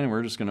grab mine and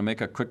we're just going to make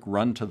a quick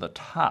run to the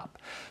top.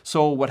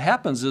 So what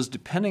happens is,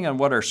 depending on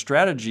what our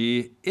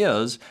strategy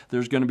is,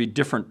 there's going to be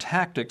different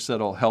tactics that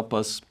will help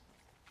us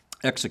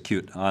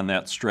execute on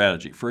that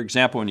strategy. For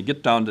example, when you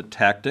get down to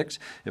tactics,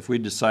 if we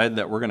decide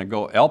that we're going to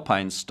go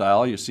alpine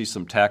style, you see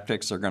some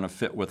tactics that are going to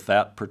fit with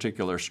that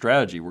particular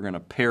strategy. We're going to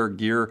pair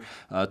gear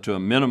to a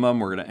minimum.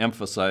 We're going to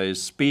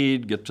emphasize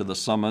speed, get to the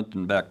summit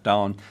and back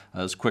down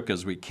as quick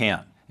as we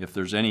can. If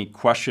there's any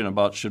question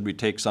about should we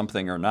take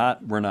something or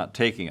not, we're not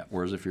taking it.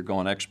 Whereas if you're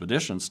going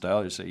expedition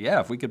style, you say, yeah,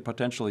 if we could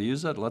potentially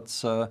use it,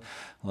 let's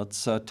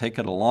take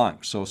it along.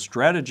 So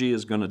strategy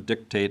is going to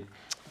dictate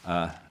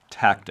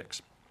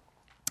tactics.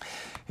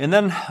 And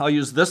then I'll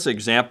use this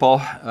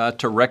example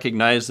to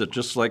recognize that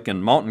just like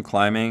in mountain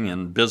climbing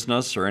and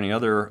business or any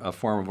other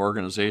form of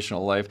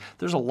organizational life,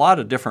 there's a lot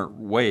of different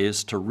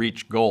ways to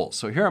reach goals.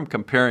 So here I'm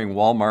comparing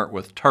Walmart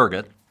with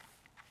Target.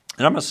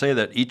 And I'm going to say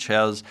that each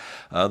has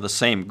the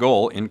same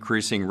goal,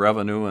 increasing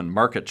revenue and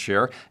market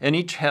share, and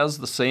each has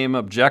the same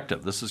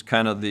objective. This is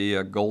kind of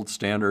the gold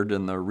standard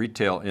in the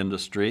retail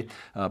industry.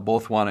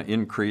 Both want to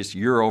increase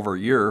year over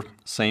year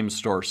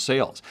same-store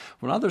sales.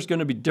 Well, now there's going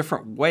to be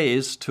different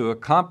ways to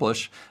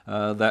accomplish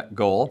that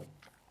goal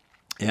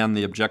and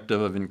the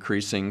objective of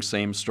increasing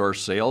same-store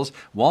sales.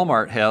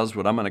 Walmart has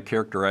what I'm going to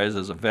characterize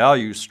as a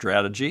value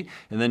strategy,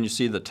 and then you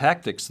see the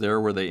tactics there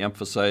where they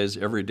emphasize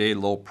everyday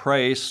low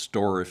price,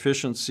 store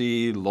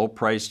efficiency,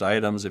 low-priced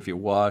items. If you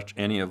watch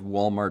any of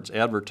Walmart's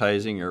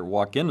advertising or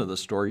walk into the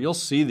store, you'll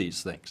see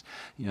these things.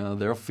 You know,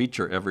 they'll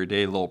feature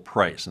everyday low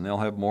price, and they'll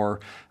have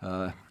more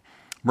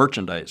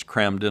merchandise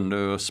crammed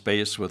into a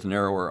space with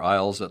narrower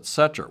aisles,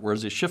 etc.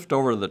 Whereas you shift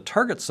over to the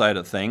Target side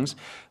of things,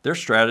 their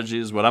strategy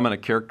is what I'm going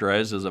to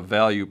characterize as a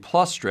value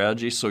plus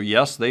strategy. So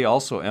yes, they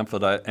also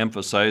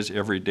emphasize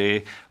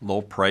everyday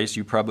low price.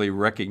 You probably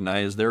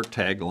recognize their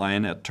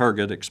tagline at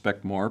Target,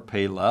 expect more,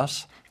 pay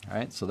less. All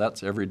right, so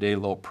that's everyday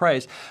low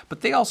price.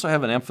 But they also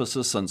have an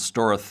emphasis on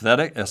store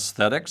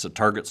aesthetics. A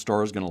Target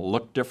store is going to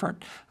look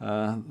different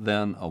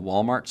than a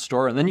Walmart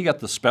store. And then you got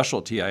the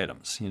specialty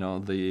items, you know,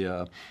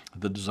 the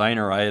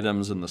designer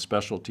items and the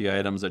specialty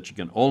items that you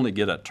can only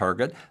get at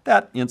Target.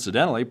 That,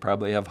 incidentally,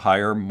 probably have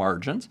higher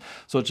margins.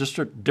 So it's just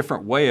a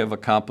different way of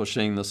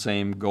accomplishing the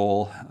same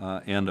goal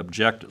and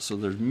objective. So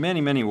there's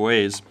many, many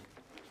ways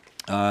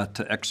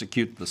to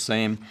execute the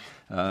same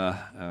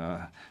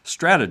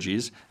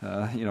strategies,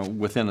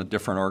 within a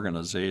different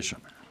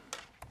organization.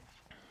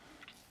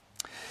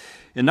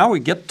 And now we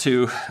get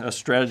to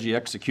strategy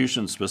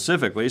execution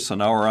specifically. So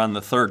now we're on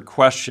the third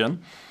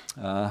question,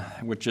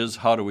 which is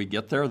how do we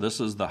get there? This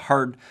is the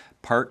hard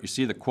part. You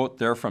see the quote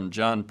there from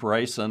John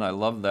Bryson. I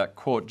love that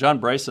quote. John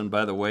Bryson,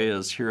 by the way,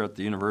 is here at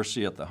the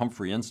university at the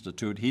Humphrey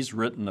Institute. He's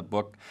written a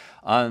book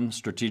on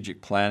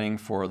strategic planning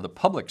for the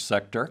public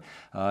sector.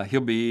 He'll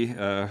be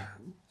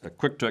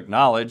quick to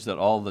acknowledge that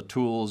all the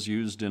tools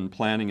used in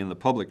planning in the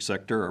public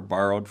sector are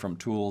borrowed from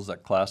tools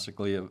that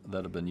classically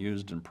have been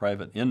used in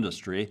private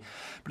industry.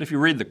 But if you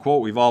read the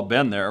quote, we've all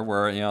been there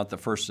where, at the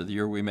first of the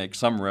year we make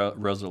some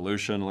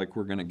resolution like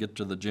we're going to get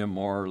to the gym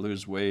more or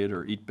lose weight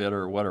or eat better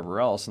or whatever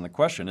else. And the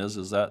question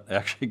is that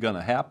actually going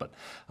to happen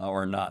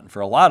or not? And for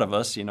a lot of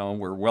us,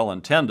 we're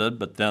well-intended,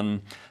 but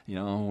then,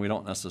 we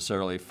don't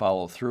necessarily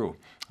follow through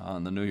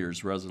on the New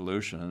Year's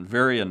resolution. In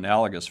very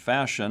analogous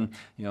fashion,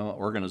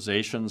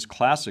 organizations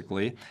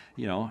classically,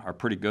 are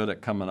pretty good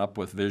at coming up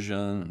with vision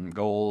and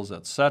goals,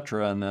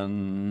 etc., and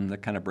then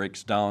that kind of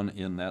breaks down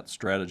in that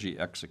strategy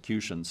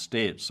execution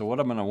stage. So what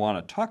I'm going to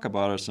want to talk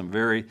about are some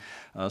very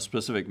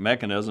specific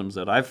mechanisms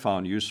that I've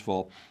found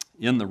useful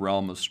in the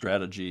realm of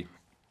strategy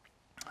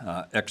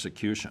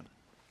execution.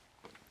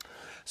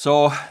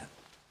 So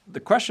the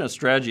question of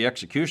strategy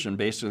execution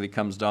basically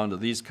comes down to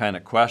these kind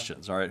of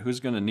questions. All right, who's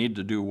going to need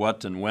to do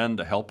what and when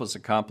to help us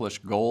accomplish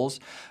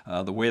goals?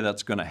 The way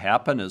that's going to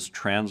happen is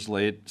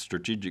translate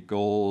strategic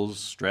goals,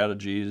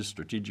 strategies,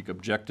 strategic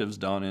objectives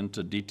down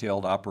into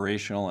detailed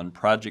operational and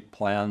project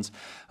plans,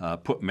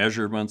 put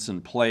measurements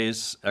in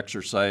place,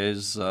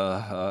 exercise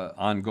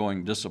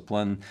ongoing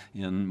discipline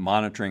in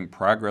monitoring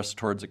progress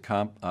towards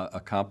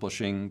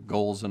accomplishing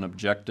goals and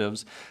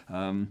objectives.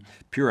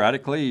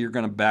 Periodically, you're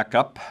going to back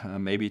up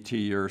maybe to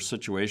your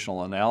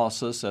situational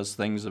analysis as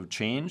things have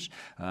changed.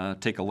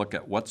 Take a look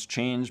at what's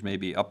changed,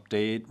 maybe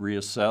update,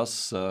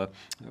 reassess,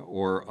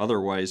 or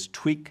otherwise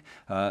tweak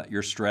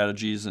your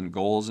strategies and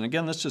goals. And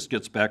again, this just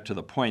gets back to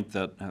the point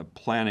that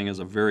planning is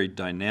a very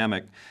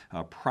dynamic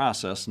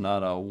process, not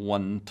a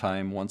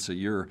one-time,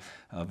 once-a-year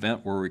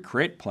event where we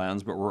create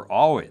plans, but we're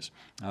always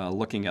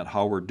looking at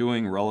how we're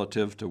doing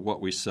relative to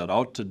what we set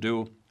out to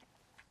do,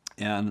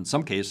 and in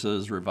some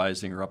cases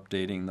revising or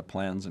updating the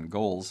plans and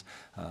goals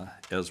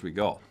as we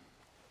go.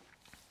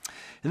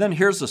 And then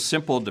here's a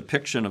simple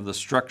depiction of the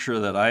structure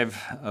that I've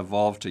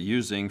evolved to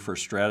using for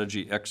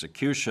strategy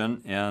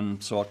execution.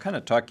 And so I'll kind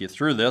of talk you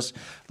through this.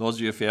 Those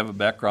of you, if you have a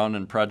background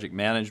in project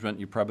management,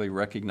 you probably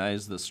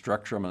recognize the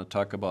structure. I'm going to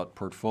talk about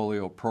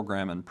portfolio,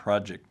 program, and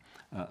project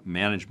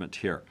management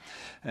here.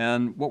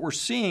 And what we're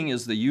seeing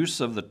is the use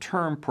of the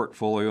term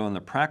portfolio and the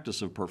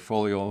practice of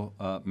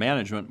portfolio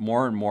management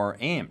more and more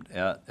aimed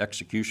at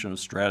execution of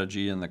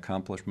strategy and the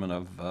accomplishment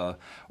of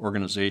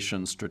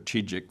organization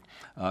strategic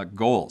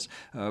goals.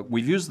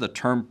 We've used the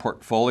term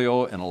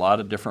portfolio in a lot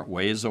of different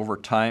ways over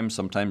time.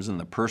 Sometimes in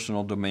the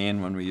personal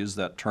domain, when we use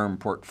that term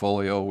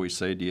portfolio, we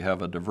say, do you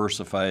have a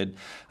diversified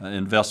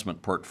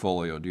investment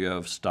portfolio? Do you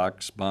have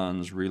stocks,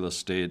 bonds, real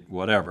estate,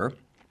 whatever?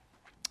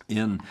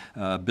 In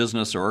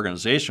business or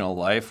organizational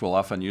life, we'll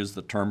often use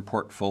the term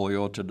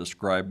portfolio to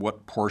describe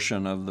what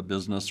portion of the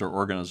business or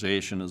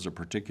organization is a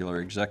particular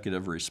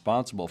executive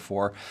responsible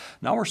for.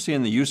 Now we're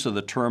seeing the use of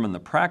the term in the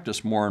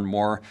practice more and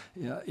more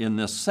in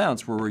this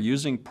sense, where we're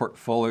using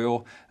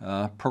portfolio,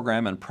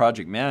 program, and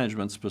project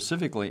management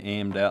specifically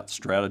aimed at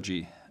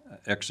strategy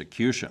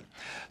execution.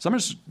 So I'm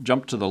going to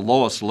jump to the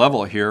lowest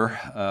level here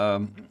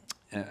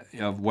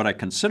of what I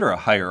consider a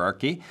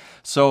hierarchy.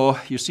 So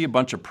you see a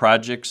bunch of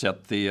projects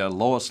at the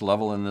lowest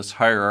level in this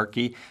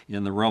hierarchy.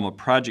 In the realm of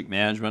project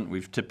management,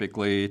 we've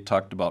typically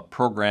talked about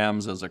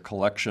programs as a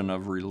collection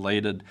of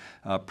related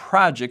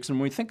projects. And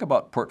when we think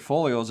about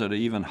portfolios at an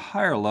even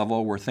higher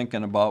level, we're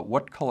thinking about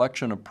what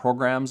collection of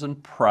programs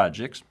and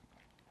projects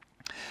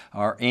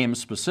are aimed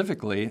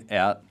specifically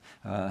at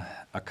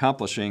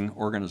accomplishing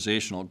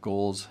organizational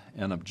goals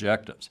and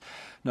objectives.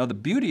 Now, the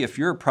beauty, if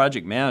you're a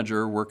project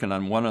manager working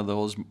on one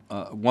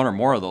or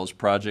more of those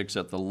projects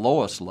at the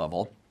lowest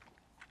level,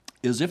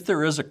 is if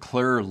there is a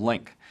clear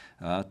link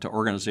to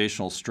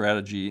organizational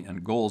strategy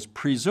and goals,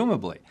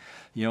 presumably,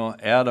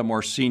 at a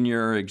more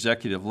senior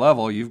executive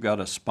level, you've got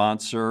a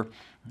sponsor,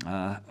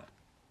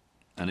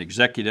 an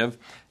executive,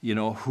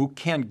 who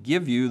can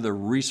give you the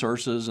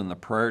resources and the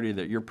priority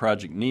that your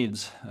project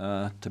needs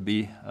to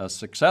be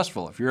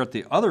successful. If you're at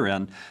the other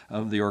end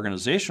of the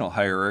organizational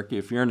hierarchy,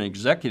 if you're an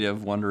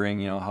executive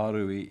wondering, how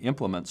do we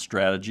implement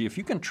strategy, if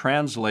you can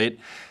translate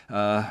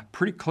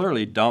pretty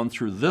clearly down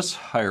through this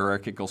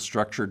hierarchical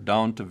structure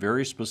down to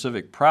very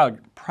specific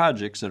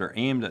projects that are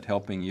aimed at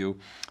helping you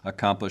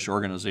accomplish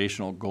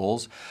organizational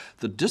goals,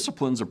 the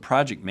disciplines of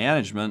project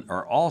management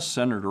are all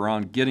centered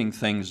around getting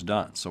things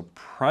done. So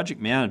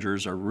project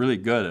managers are really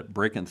good at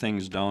breaking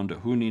things down to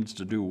who needs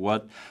to do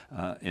what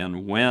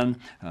and when,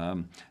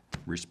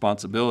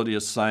 responsibility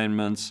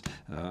assignments,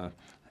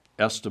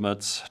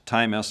 estimates,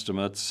 time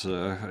estimates,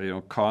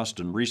 cost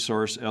and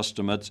resource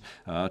estimates,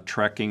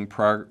 tracking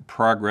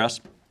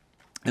progress.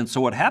 And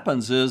so what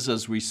happens is,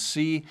 as we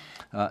see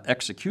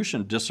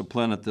execution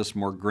discipline at this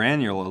more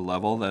granular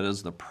level, that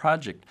is the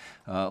project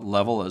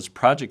level, as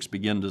projects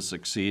begin to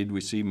succeed, we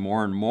see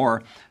more and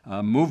more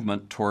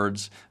movement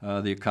towards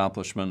the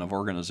accomplishment of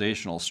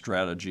organizational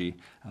strategy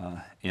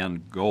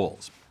and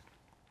goals.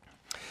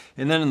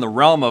 And then in the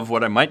realm of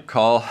what I might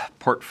call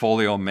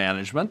portfolio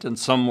management, in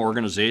some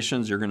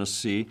organizations you're going to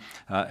see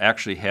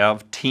actually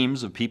have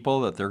teams of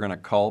people that they're going to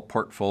call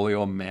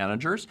portfolio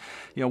managers.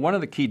 One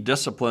of the key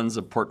disciplines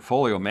of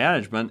portfolio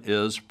management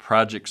is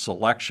project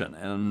selection.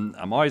 And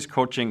I'm always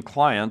coaching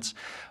clients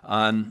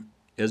on,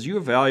 as you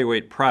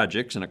evaluate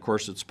projects, and of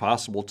course it's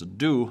possible to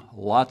do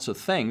lots of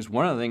things,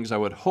 one of the things I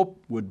would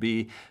hope would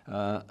be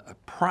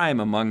prime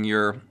among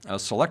your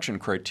selection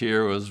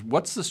criteria is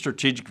what's the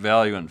strategic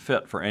value and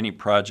fit for any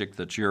project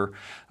that you're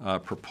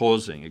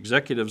proposing.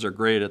 Executives are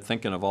great at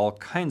thinking of all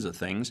kinds of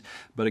things,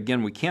 but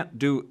again, we can't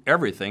do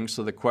everything,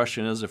 so the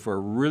question is, if we're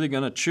really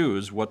going to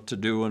choose what to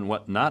do and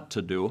what not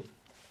to do,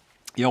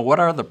 what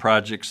are the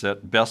projects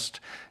that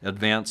best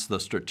advance the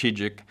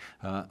strategic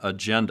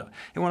agenda?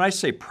 And when I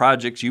say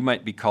projects, you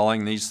might be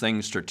calling these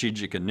things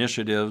strategic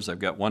initiatives. I've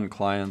got one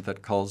client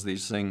that calls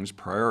these things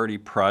priority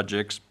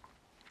projects.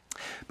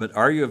 But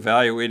are you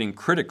evaluating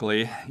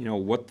critically,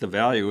 what the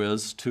value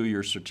is to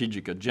your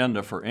strategic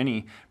agenda for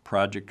any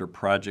project or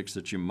projects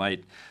that you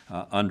might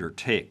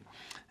undertake?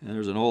 And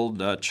there's an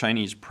old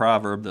Chinese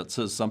proverb that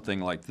says something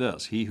like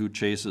this: "He who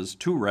chases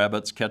two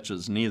rabbits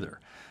catches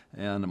neither."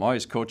 And I'm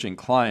always coaching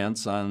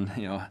clients on,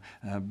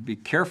 be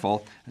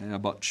careful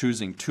about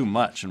choosing too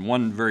much. And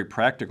one very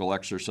practical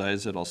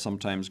exercise that I'll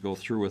sometimes go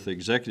through with the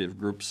executive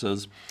group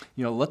says,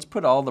 let's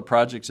put all the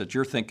projects that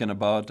you're thinking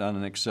about on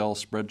an Excel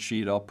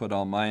spreadsheet. I'll put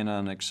all mine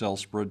on an Excel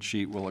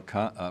spreadsheet.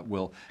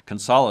 We'll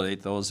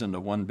consolidate those into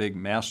one big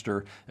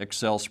master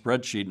Excel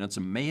spreadsheet. And it's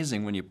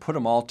amazing when you put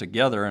them all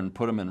together and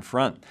put them in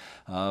front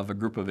of a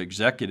group of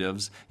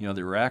executives,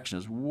 the reaction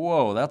is,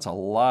 whoa, that's a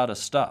lot of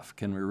stuff.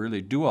 Can we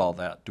really do all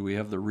that? Do we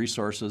have the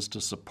resources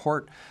to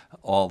support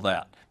all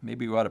that?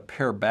 Maybe we ought to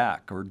pare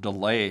back or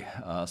delay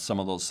some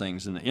of those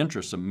things in the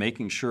interest of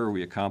making sure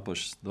we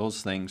accomplish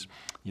those things,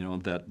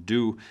 that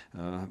do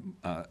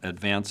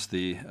advance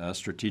the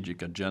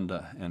strategic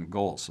agenda and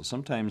goals. So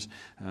sometimes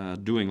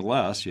doing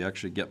less, you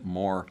actually get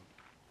more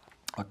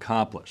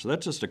accomplished. So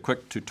that's just a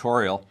quick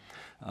tutorial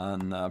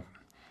on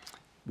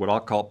what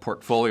I'll call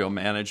portfolio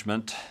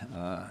management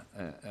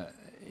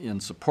in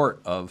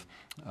support of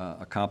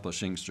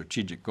accomplishing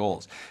strategic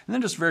goals. And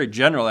then just very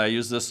generally, I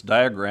use this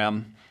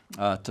diagram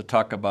to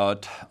talk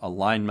about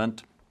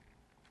alignment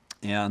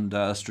and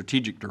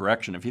strategic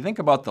direction. If you think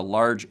about the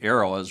large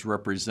arrow as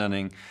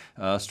representing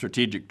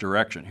strategic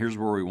direction, here's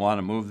where we want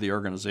to move the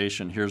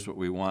organization, here's what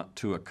we want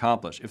to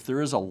accomplish. If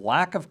there is a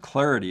lack of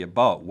clarity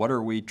about what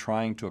are we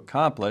trying to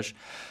accomplish,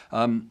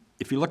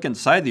 if you look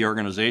inside the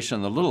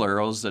organization, the little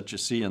arrows that you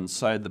see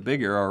inside the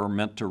big arrow are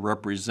meant to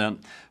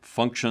represent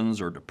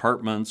functions or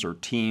departments or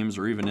teams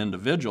or even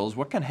individuals.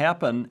 What can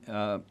happen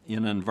in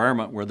an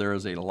environment where there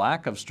is a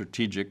lack of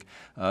strategic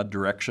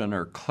direction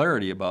or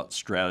clarity about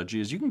strategy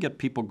is you can get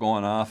people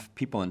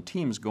and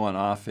teams going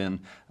off in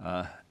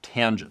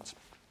tangents.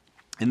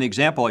 In the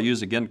example I'll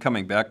use again,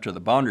 coming back to the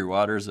boundary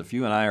waters, if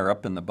you and I are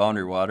up in the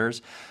boundary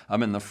waters,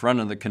 I'm in the front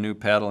of the canoe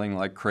paddling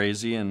like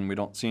crazy and we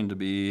don't seem to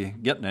be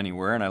getting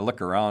anywhere, and I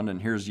look around and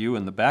here's you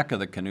in the back of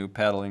the canoe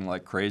paddling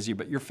like crazy,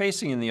 but you're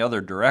facing in the other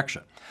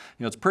direction.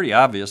 It's pretty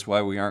obvious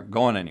why we aren't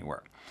going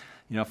anywhere.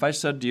 If I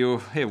said to you,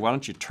 hey, why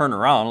don't you turn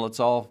around, let's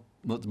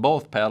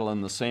both paddle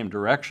in the same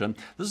direction.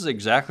 This is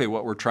exactly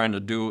what we're trying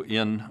to do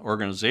in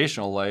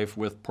organizational life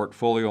with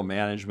portfolio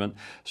management,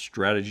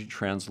 strategy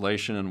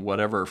translation, in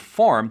whatever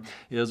form,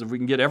 is if we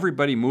can get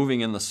everybody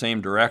moving in the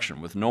same direction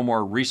with no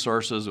more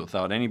resources,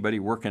 without anybody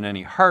working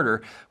any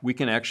harder, we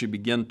can actually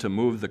begin to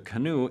move the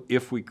canoe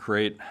if we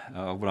create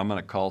what I'm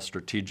going to call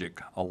strategic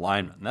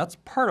alignment. And that's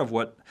part of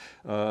what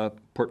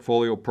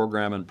portfolio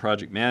program and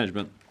project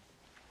management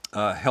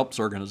helps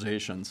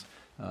organizations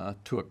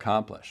to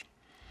accomplish.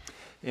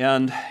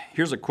 And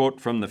here's a quote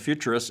from the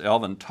futurist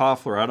Alvin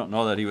Toffler. I don't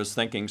know that he was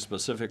thinking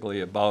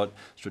specifically about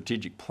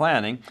strategic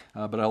planning,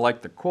 but I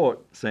like the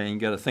quote saying you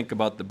got to think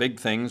about the big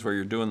things where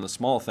you're doing the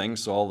small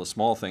things so all the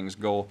small things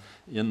go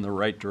in the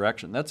right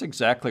direction. That's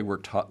exactly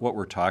what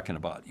we're talking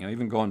about.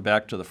 Even going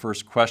back to the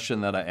first question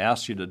that I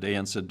asked you today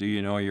and said, do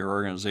you know your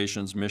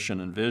organization's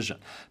mission and vision?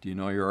 Do you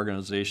know your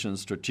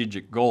organization's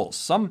strategic goals?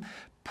 Some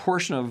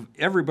portion of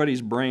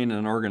everybody's brain in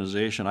an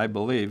organization, I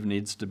believe,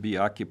 needs to be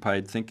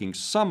occupied thinking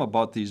some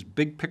about these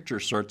big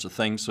picture sorts of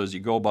things. So as you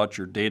go about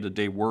your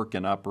day-to-day work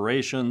and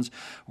operations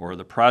or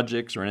the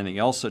projects or anything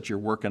else that you're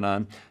working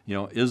on,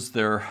 is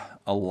there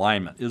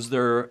alignment? Is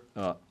there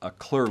a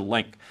clear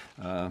link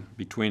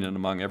between and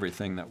among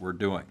everything that we're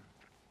doing?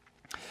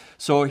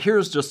 So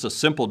here's just a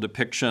simple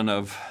depiction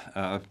of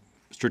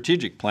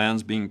strategic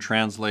plans being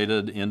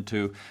translated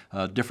into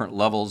different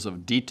levels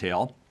of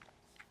detail.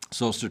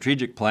 So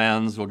strategic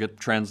plans will get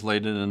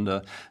translated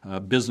into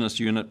business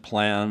unit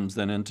plans,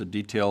 then into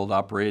detailed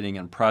operating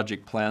and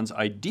project plans.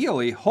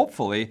 Ideally,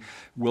 hopefully,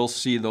 we'll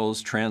see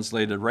those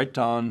translated right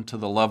down to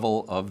the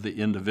level of the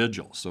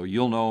individual. So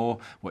you'll know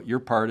what your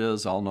part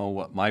is, I'll know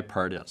what my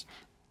part is.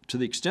 To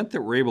the extent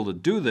that we're able to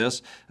do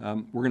this,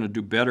 we're going to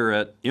do better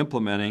at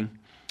implementing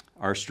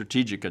our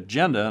strategic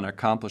agenda and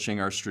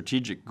accomplishing our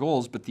strategic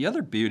goals. But the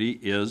other beauty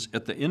is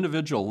at the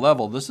individual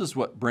level, this is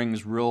what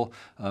brings real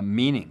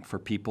meaning for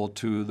people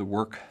to the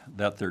work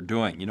that they're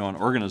doing. In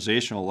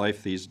organizational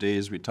life these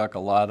days, we talk a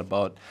lot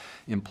about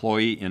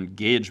employee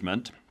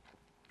engagement.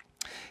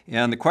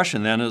 And the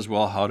question then is,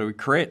 well, how do we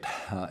create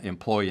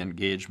employee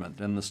engagement?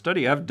 And the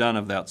study I've done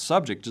of that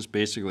subject just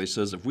basically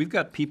says if we've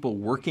got people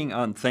working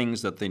on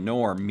things that they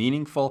know are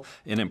meaningful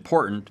and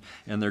important,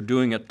 and they're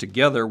doing it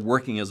together,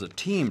 working as a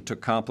team to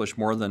accomplish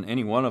more than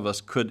any one of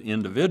us could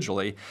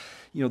individually,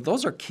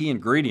 those are key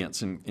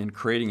ingredients in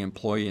creating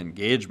employee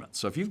engagement.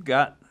 So if you've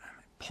got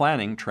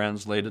planning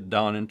translated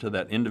down into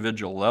that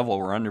individual level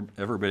where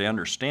everybody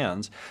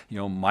understands,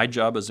 my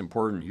job is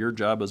important, your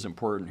job is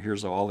important,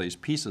 here's how all these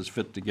pieces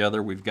fit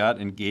together. We've got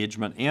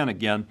engagement and,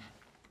 again,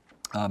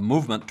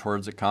 movement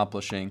towards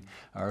accomplishing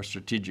our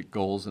strategic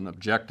goals and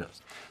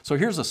objectives. So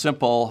here's a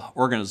simple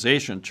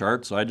organization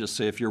chart. So I just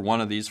say if you're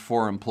one of these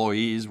 4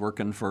 employees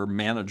working for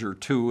manager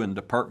 2 in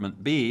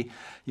department B,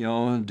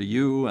 do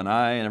you and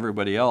I and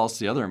everybody else,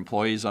 the other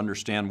employees,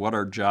 understand what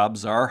our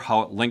jobs are,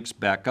 how it links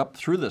back up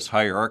through this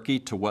hierarchy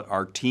to what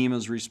our team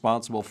is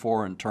responsible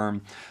for in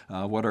terms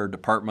what our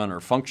department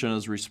or function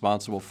is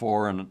responsible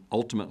for, and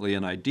ultimately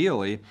and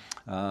ideally,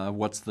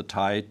 what's the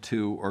tie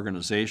to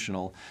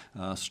organizational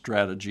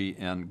strategy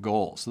and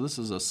goals. So this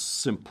is a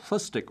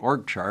simplistic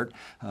org chart,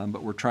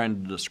 but we're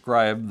trying to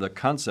describe the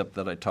concept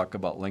that I talk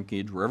about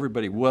linkage, where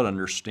everybody would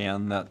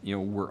understand that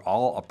we're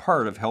all a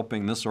part of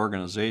helping this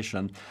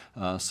organization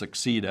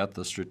succeed at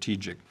the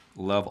strategic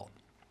level.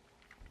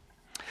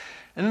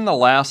 And then the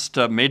last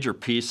major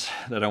piece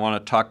that I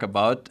want to talk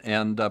about,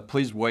 and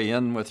please weigh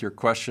in with your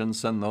questions,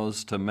 send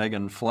those to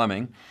Megan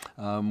Fleming.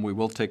 We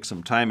will take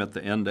some time at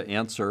the end to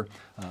answer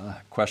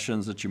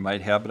questions that you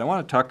might have, but I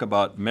want to talk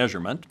about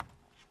measurement.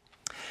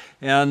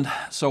 And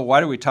so why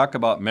do we talk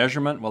about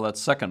measurement? Well, that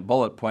second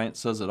bullet point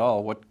says it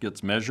all. What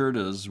gets measured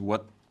is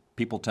what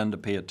people tend to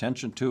pay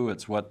attention to.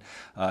 It's what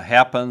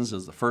happens,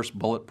 as the first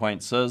bullet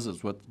point says,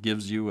 is what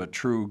gives you a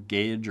true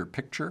gauge or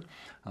picture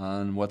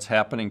on what's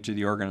happening to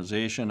the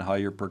organization, how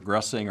you're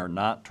progressing or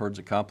not towards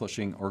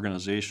accomplishing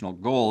organizational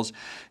goals.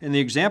 And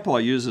the example I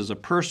use is a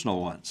personal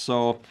one.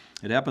 So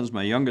it happens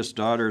my youngest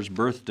daughter's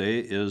birthday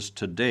is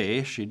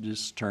today. She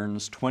just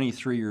turns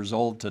 23 years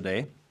old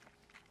today.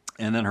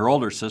 And then her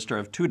older sister, I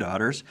have 2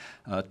 daughters,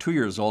 2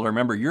 years old. I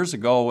remember years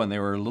ago when they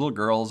were little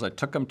girls, I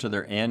took them to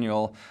their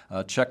annual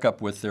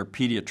checkup with their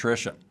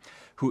pediatrician,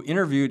 who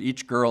interviewed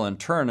each girl in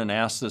turn and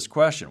asked this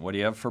question: what do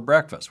you have for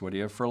breakfast? What do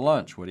you have for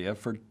lunch? What do you have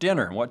for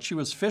dinner? And what she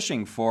was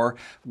fishing for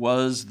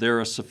was there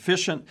a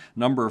sufficient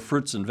number of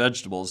fruits and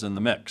vegetables in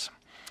the mix.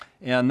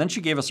 And then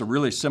she gave us a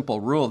really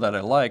simple rule that I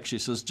like. She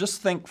says,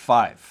 just think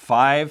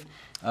five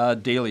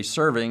daily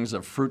servings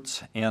of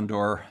fruits and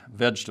or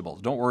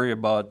vegetables. Don't worry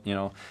about,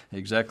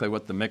 exactly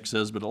what the mix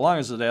is, but as long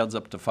as it adds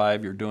up to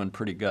 5, you're doing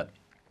pretty good.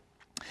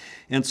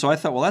 And so I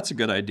thought, well, that's a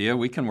good idea.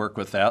 We can work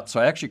with that. So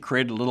I actually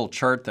created a little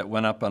chart that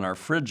went up on our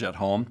fridge at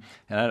home,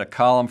 and I had a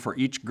column for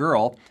each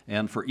girl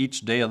and for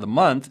each day of the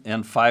month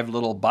and 5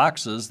 little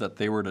boxes that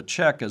they were to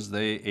check as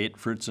they ate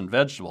fruits and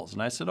vegetables.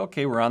 And I said,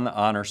 okay, we're on the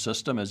honor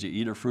system. As you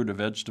eat a fruit or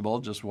vegetable,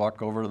 just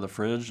walk over to the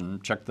fridge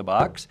and check the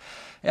box.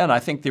 And I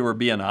think they were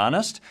being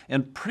honest.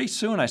 And pretty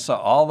soon I saw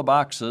all the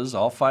boxes,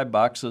 all 5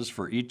 boxes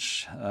for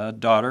each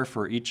daughter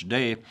for each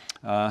day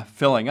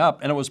filling up.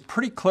 And it was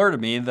pretty clear to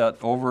me that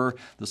over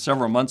the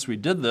several months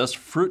we did this,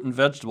 fruit and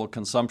vegetable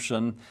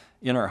consumption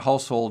in our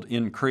household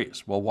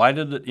increased. Well, why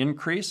did it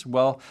increase?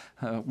 Well,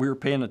 we were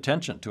paying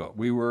attention to it.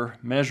 We were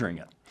measuring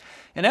it.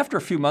 And after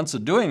a few months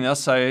of doing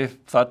this, I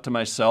thought to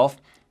myself,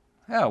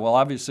 yeah, well,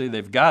 obviously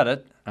they've got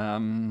it. They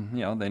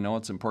know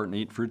it's important to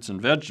eat fruits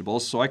and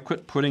vegetables. So I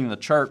quit putting the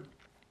chart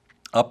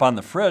up on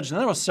the fridge. And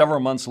then it was several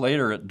months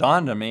later, it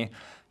dawned on me,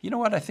 you know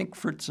what, I think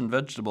fruits and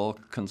vegetable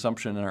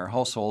consumption in our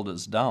household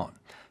is down.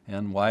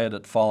 And why had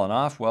it fallen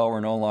off? Well, we're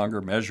no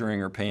longer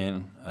measuring or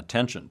paying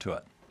attention to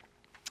it.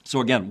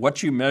 So again,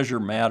 what you measure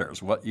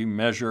matters. What you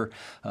measure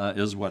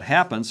is what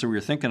happens. So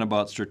we're thinking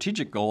about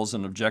strategic goals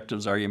and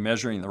objectives. Are you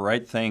measuring the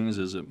right things?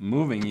 Is it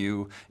moving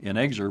you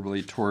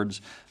inexorably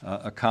towards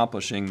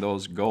accomplishing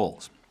those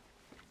goals?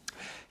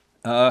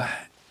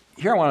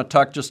 Here I want to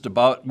talk just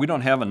about, we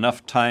don't have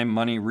enough time,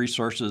 money,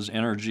 resources,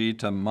 energy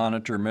to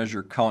monitor,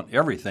 measure, count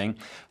everything.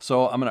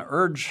 So I'm going to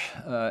urge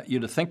you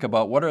to think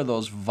about what are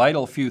those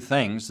vital few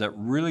things that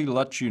really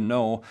let you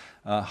know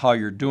how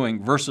you're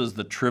doing versus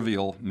the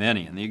trivial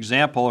many. And the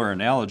example or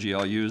analogy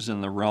I'll use in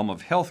the realm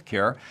of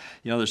healthcare,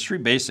 there's 3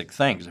 basic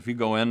things. If you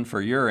go in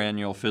for your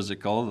annual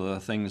physical, the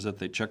things that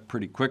they check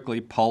pretty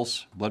quickly: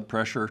 pulse, blood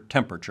pressure,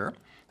 temperature.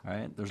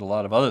 Right? There's a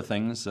lot of other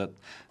things that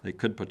they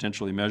could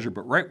potentially measure,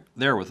 but right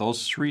there with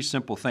those 3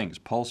 simple things,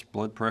 pulse,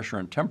 blood pressure,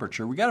 and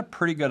temperature, we got a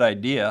pretty good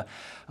idea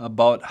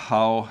about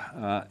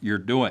how you're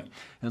doing.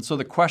 And so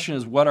the question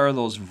is, what are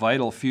those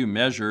vital few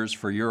measures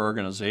for your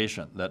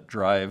organization that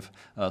drive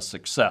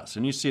success?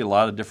 And you see a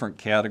lot of different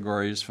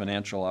categories: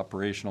 financial,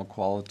 operational,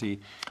 quality,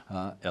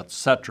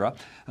 etc.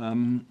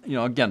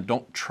 Again,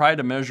 don't try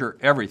to measure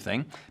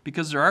everything,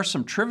 because there are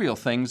some trivial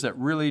things that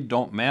really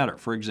don't matter.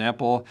 For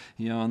example,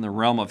 in the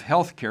realm of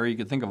healthcare, you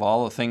could think of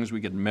all the things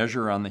we could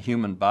measure on the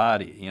human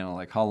body,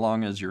 like how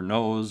long is your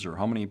nose, or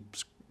how many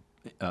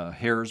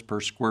hairs per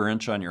square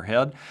inch on your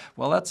head.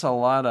 Well, that's a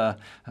lot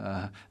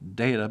of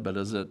data, but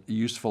is it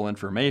useful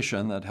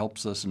information that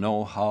helps us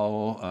know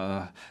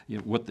how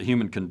what the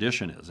human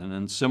condition is? And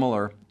in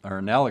similar or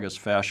analogous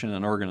fashion in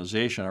an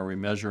organization, are we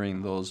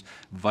measuring those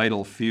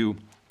vital few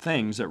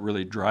things that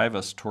really drive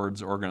us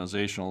towards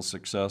organizational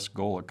success,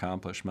 goal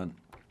accomplishment,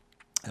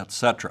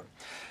 etc.?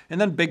 And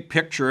then big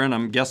picture, and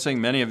I'm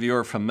guessing many of you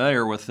are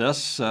familiar with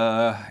this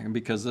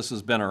because this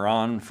has been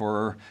around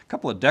for a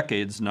couple of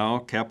decades now.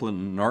 Kaplan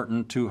and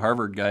Norton, 2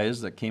 Harvard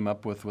guys that came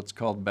up with what's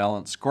called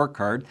balanced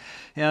scorecard.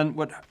 And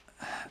what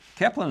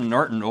Kaplan and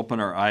Norton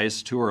opened our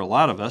eyes to, or a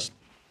lot of us,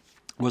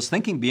 was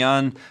thinking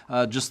beyond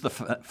just the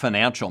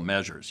financial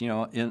measures.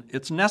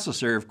 It's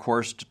necessary, of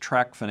course, to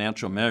track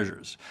financial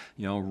measures,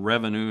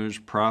 revenues,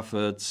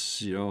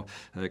 profits,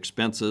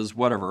 expenses,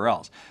 whatever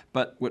else.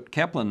 But what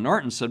Kaplan and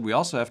Norton said, we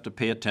also have to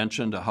pay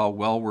attention to how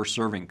well we're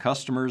serving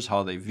customers,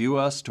 how they view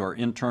us, to our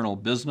internal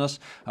business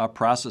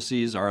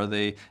processes. Are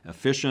they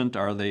efficient?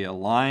 Are they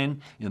aligned?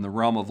 In the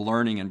realm of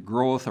learning and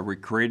growth, are we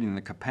creating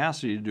the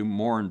capacity to do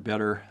more and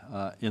better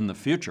in the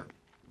future?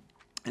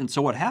 And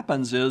so what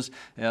happens is,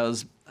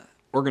 as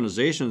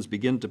organizations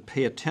begin to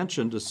pay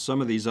attention to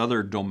some of these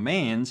other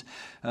domains,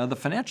 the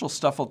financial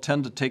stuff will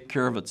tend to take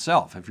care of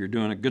itself. If you're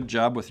doing a good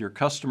job with your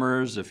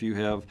customers, if you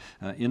have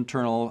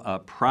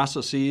internal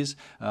processes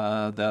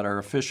that are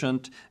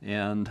efficient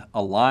and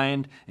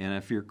aligned, and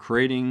if you're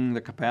creating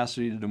the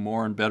capacity to do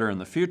more and better in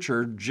the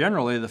future,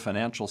 generally the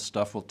financial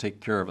stuff will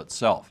take care of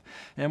itself.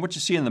 And what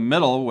you see in the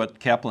middle, what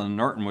Kaplan and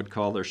Norton would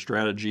call their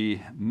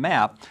strategy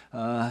map,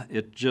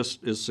 it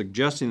just is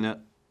suggesting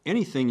that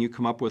anything you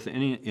come up with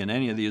in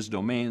any of these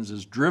domains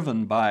is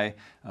driven by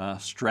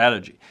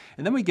strategy.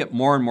 And then we get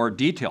more and more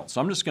detailed.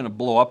 So I'm just going to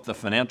blow up the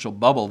financial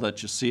bubble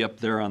that you see up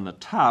there on the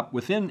top.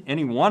 Within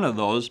any one of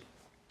those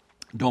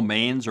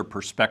domains or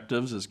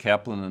perspectives, as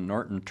Kaplan and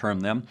Norton term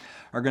them,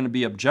 are going to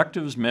be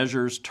objectives,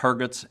 measures,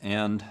 targets,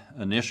 and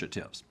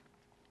initiatives.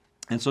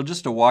 And so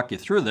just to walk you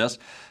through this,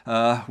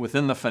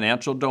 within the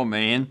financial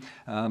domain,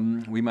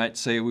 we might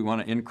say we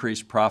want to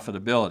increase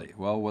profitability.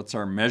 Well, what's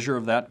our measure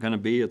of that going to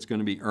be? It's going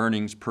to be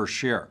earnings per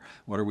share.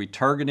 What are we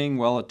targeting?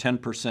 Well, a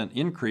 10%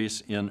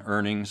 increase in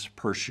earnings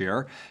per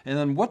share. And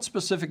then what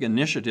specific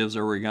initiatives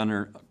are we going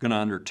to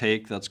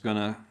undertake that's going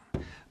to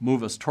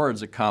move us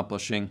towards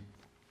accomplishing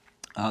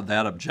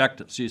that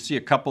objective. So you see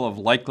a couple of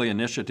likely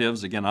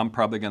initiatives. Again, I'm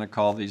probably going to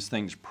call these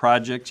things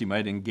projects. You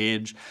might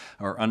engage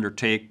or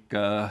undertake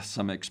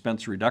some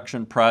expense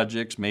reduction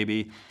projects,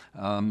 maybe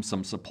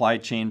some supply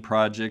chain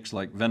projects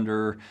like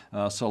vendor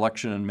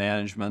selection and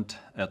management,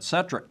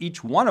 etc.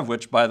 Each one of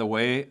which, by the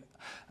way,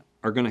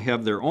 are going to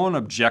have their own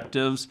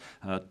objectives,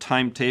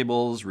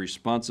 timetables,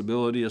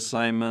 responsibility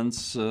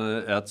assignments,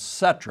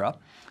 etc.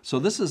 So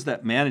this is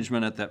that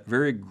management at that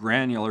very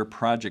granular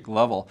project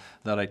level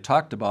that I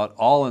talked about,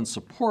 all in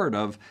support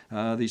of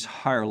these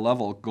higher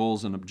level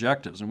goals and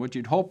objectives. And what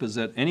you'd hope is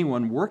that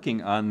anyone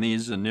working on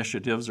these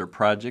initiatives or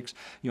projects,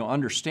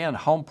 understand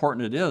how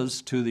important it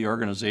is to the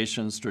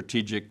organization's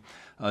strategic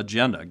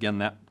agenda. Again,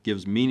 that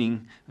gives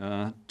meaning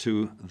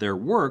to their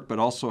work, but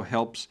also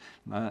helps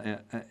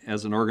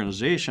as an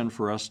organization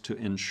for us to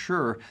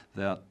ensure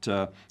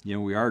that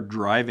we are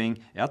driving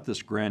at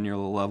this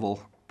granular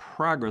level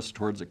progress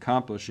towards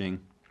accomplishing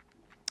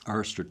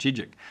our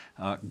strategic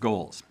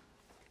goals.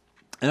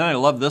 And I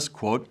love this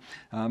quote.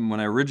 When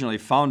I originally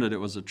found it, it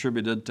was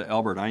attributed to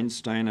Albert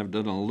Einstein. I've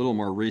done a little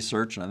more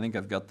research, and I think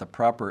I've got the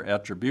proper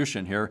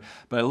attribution here.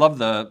 But I love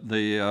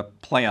the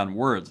play on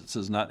words. It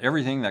says, not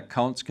everything that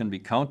counts can be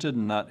counted,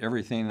 and not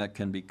everything that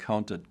can be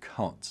counted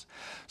counts.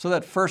 So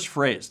that first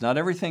phrase, not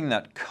everything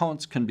that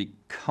counts can be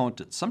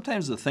counted.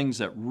 Sometimes the things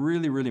that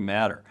really, really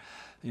matter,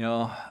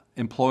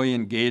 employee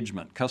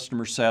engagement,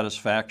 customer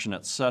satisfaction,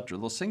 etc.,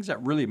 those things that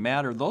really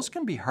matter, those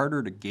can be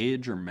harder to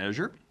gauge or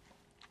measure,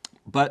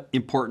 but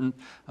important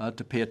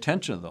to pay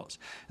attention to those.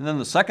 And then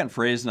the second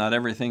phrase, not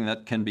everything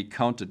that can be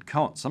counted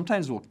counts.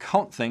 Sometimes we'll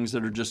count things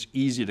that are just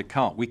easy to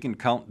count. We can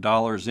count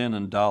dollars in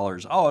and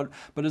dollars out,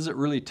 but is it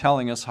really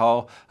telling us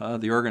how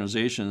the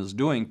organization is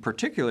doing?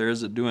 Particularly,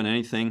 is it doing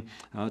anything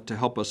to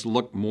help us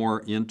look more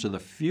into the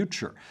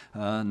future,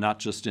 not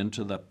just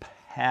into the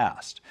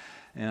past?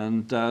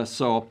 And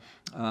so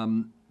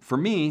for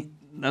me,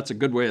 that's a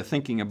good way of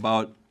thinking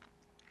about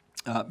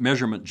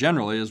measurement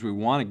generally, is we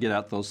want to get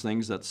at those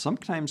things that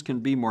sometimes can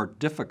be more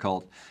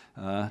difficult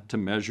to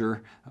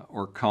measure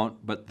or count,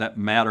 but that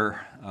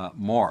matter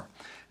more.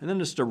 And then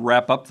just to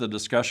wrap up the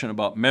discussion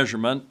about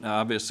measurement,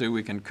 obviously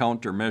we can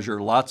count or measure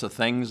lots of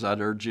things.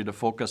 I'd urge you to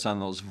focus on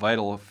those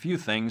vital few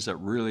things that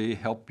really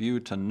help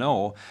you to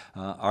know,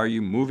 are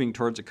you moving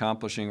towards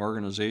accomplishing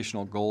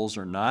organizational goals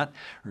or not?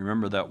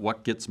 Remember that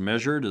what gets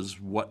measured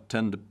is what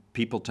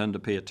people tend to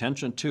pay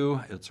attention to.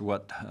 It's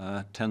what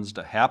tends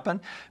to happen.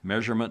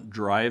 Measurement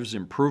drives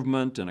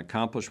improvement and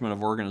accomplishment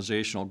of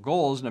organizational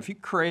goals. And if you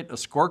create a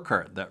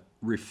scorecard that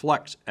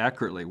reflects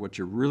accurately what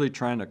you're really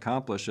trying to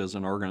accomplish as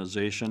an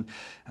organization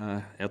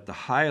at the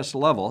highest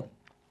level,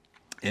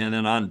 and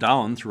then on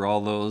down through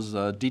all those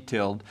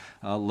detailed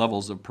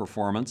levels of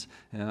performance,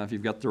 if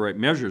you've got the right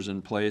measures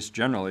in place,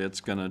 generally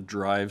it's going to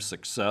drive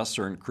success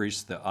or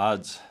increase the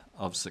odds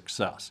of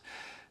success.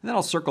 And then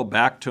I'll circle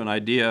back to an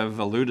idea I've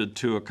alluded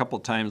to a couple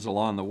times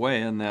along the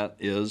way, and that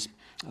is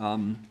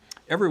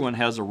everyone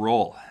has a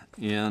role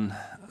in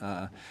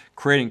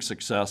creating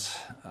success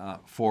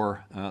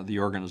for the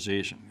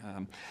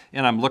organization.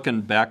 And I'm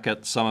looking back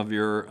at some of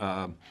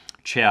your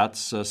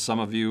chats, some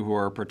of you who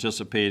are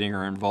participating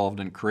are involved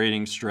in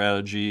creating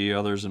strategy,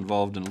 others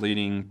involved in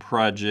leading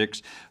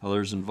projects,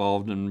 others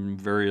involved in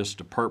various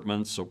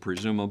departments, so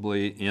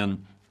presumably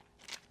in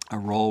a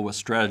role with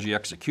strategy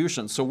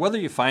execution. So whether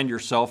you find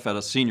yourself at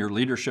a senior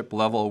leadership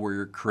level where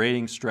you're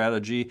creating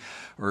strategy,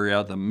 or you're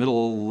at the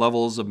middle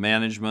levels of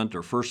management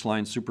or first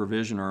line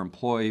supervision or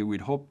employee,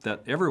 we'd hope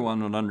that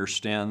everyone would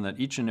understand that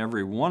each and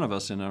every one of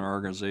us in an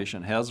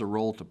organization has a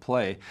role to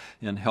play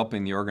in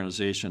helping the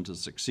organization to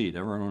succeed.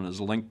 Everyone is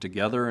linked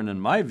together, and in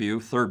my view,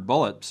 third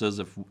bullet says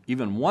if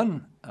even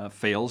one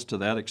fails to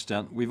that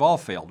extent, we've all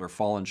failed or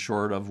fallen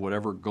short of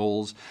whatever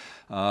goals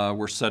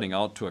we're setting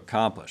out to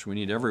accomplish. We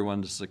need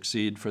everyone to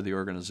succeed for the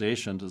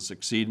organization to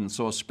succeed. And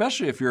so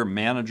especially if you're a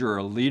manager or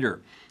a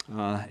leader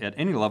at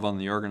any level in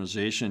the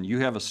organization,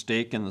 you have a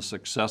stake in the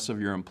success of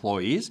your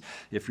employees.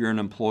 If you're an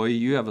employee,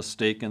 you have a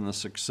stake in the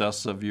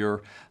success of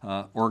your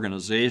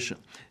organization.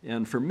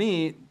 And for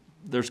me,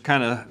 there's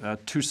kind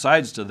of two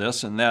sides to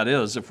this, and that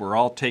is if we're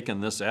all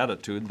taking this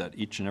attitude that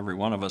each and every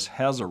one of us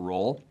has a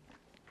role,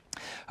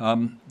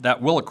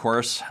 that will, of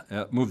course,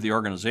 move the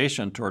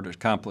organization toward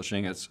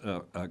accomplishing its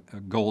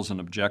goals and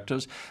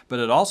objectives, but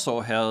it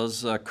also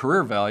has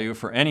career value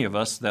for any of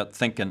us that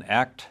think and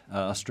act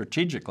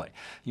strategically.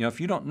 If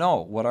you don't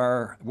know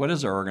what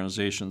is our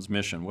organization's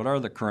mission, what are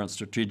the current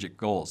strategic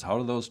goals, how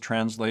do those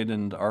translate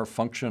into our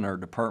function, our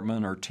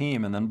department, our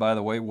team, and then, by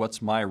the way,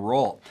 what's my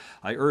role?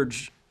 I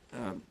urge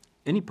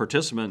any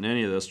participant in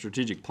any of the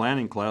strategic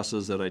planning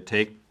classes that I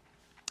take,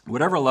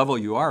 whatever level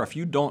you are, if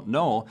you don't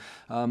know,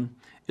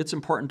 it's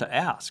important to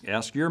ask.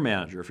 Ask your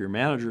manager. If your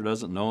manager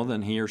doesn't know,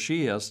 then he or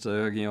she has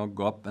to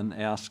go up and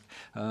ask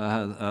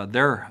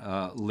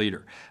their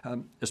leader.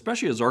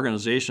 Especially as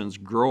organizations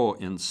grow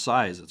in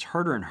size, it's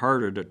harder and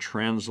harder to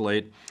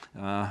translate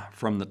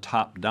from the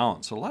top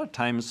down. So a lot of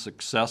times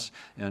success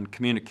and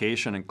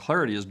communication and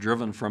clarity is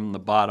driven from the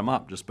bottom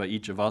up, just by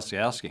each of us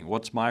asking,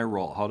 what's my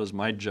role? How does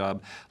my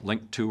job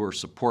link to or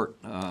support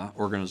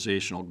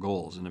organizational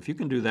goals? And if you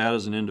can do that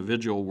as an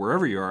individual,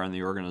 wherever you are in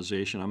the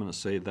organization, I'm going to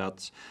say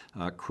that's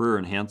career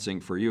enhancing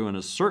for you and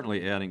is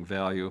certainly adding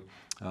value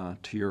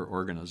to your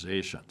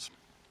organizations.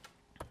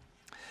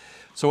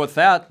 So with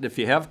that, if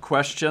you have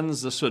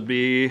questions, this would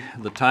be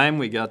the time.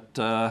 We got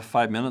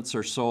 5 minutes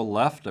or so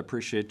left. I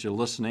appreciate you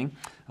listening.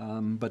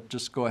 But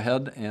just go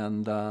ahead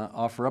and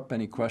offer up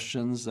any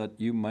questions that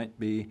you might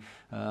be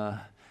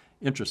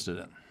interested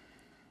in.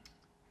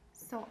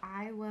 So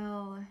I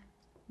will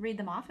read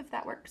them off if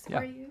that works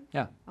for you.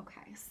 Yeah.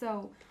 Okay.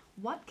 So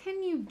what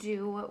can you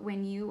do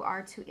when you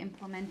are to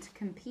implement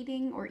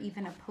competing or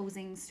even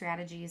opposing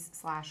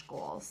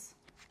strategies/goals?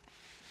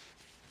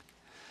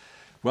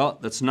 Well,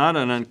 that's not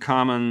an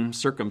uncommon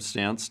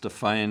circumstance to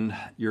find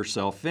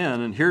yourself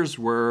in, and here's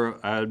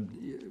where I'd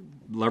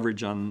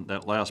leverage on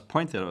that last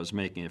point that I was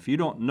making. If you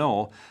don't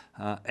know,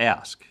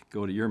 ask.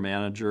 Go to your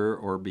manager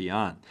or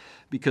beyond.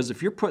 Because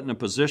if you're put in a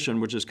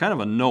position which is kind of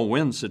a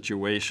no-win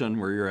situation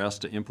where you're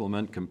asked to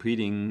implement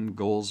competing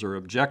goals or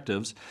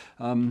objectives,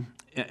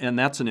 and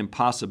that's an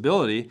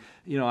impossibility,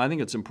 I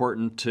think it's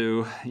important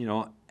to,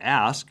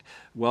 ask,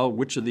 well,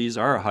 which of these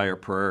are a higher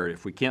priority?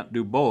 If we can't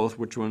do both,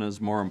 which one is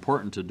more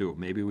important to do?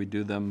 Maybe we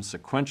do them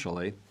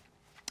sequentially.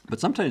 But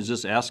sometimes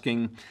just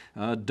asking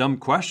dumb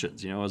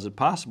questions, is it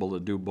possible to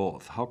do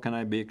both? How can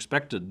I be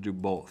expected to do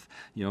both?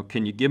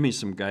 Can you give me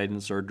some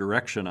guidance or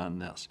direction on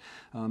this?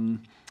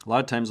 A lot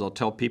of times I'll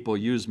tell people,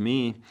 use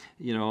me,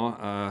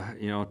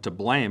 to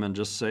blame and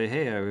just say,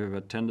 hey, I've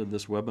attended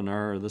this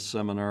webinar or this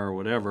seminar or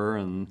whatever,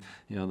 and,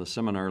 the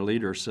seminar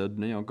leader said,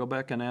 go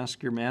back and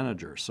ask your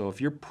manager. So if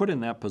you're put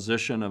in that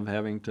position of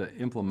having to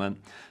implement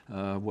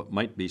what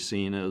might be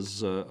seen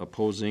as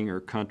opposing or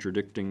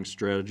contradicting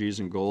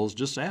strategies and goals,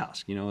 just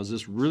ask, is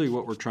this really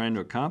what we're trying to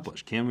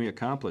accomplish? Can we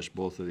accomplish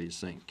both of these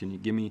things? Can you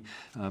give me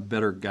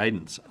better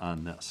guidance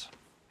on this?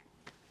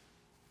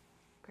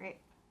 Great.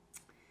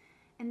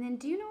 And then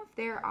do you know if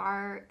there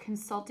are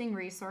consulting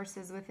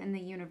resources within the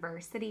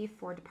university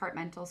for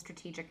departmental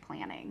strategic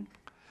planning?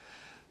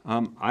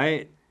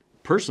 I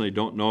personally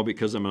don't know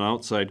because I'm an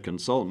outside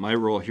consultant. My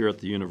role here at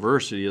the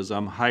university is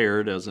I'm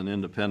hired as an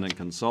independent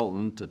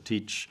consultant to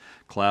teach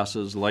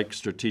classes like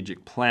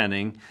strategic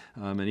planning.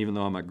 And even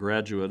though I'm a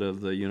graduate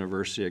of the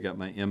university, I got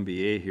my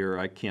MBA here,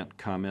 I can't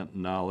comment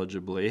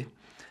knowledgeably.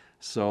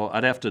 So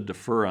I'd have to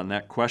defer on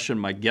that question.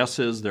 My guess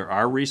is there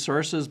are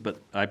resources,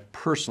 but I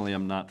personally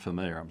am not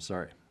familiar. I'm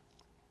sorry.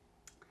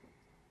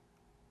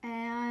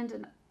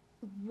 And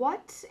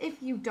what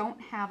if you don't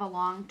have a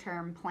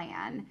long-term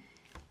plan?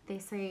 They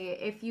say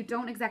if you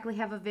don't exactly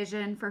have a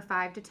vision for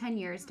 5 to 10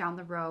 years down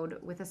the road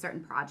with a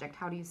certain project,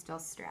 how do you still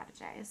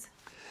strategize?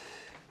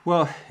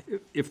 Well,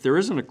 if there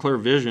isn't a clear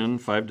vision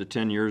 5 to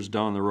 10 years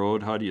down the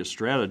road, how do you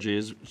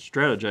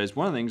strategize?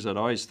 One of the things that I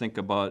always think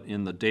about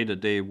in the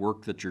day-to-day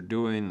work that you're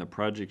doing, the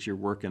projects you're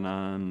working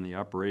on, the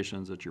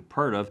operations that you're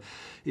part of,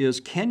 is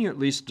can you at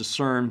least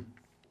discern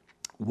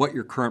what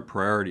your current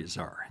priorities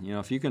are?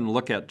 If you can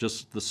look at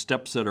just the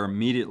steps that are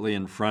immediately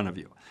in front of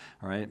you,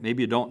 all right?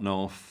 Maybe you don't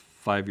know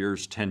 5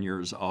 years, 10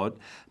 years out,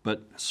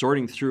 but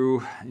sorting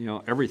through,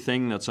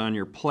 everything that's on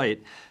your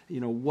plate,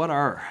 what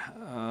are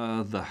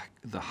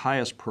the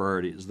highest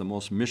priorities, the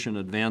most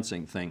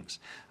mission-advancing things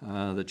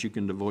that you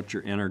can devote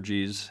your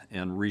energies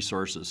and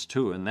resources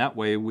to. And that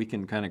way we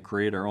can kind of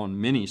create our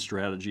own mini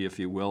strategy, if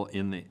you will,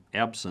 in the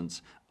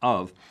absence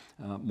of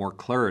more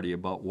clarity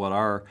about what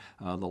are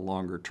the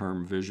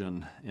longer-term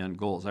vision and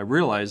goals. I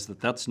realize that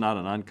that's not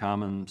an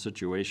uncommon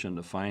situation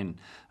to find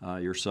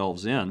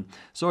yourselves in.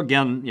 So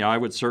again, I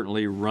would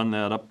certainly run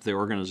that up the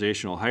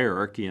organizational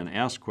hierarchy and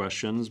ask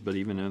questions, but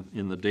even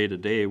in the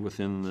day-to-day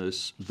within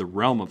the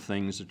realm of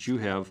things that you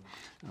have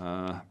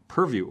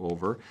purview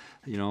over,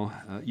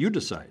 you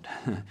decide,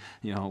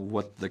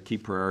 what the key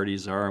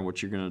priorities are and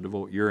what you're going to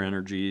devote your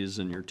energies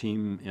and your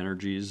team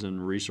energies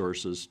and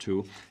resources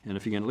to. And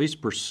if you can at least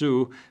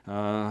pursue,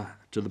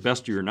 to the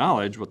best of your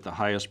knowledge, what the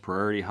highest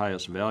priority,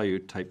 highest value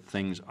type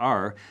things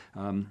are,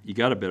 you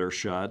got a better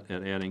shot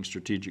at adding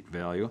strategic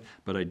value.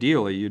 But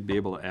ideally, you'd be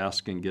able to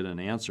ask and get an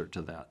answer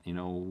to that.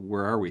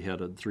 Where are we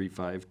headed 3,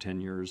 5,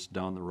 10 years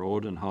down the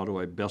road, and how do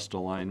I best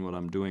align what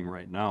I'm doing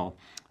right now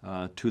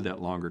to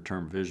that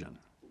longer-term vision?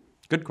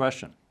 Good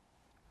question.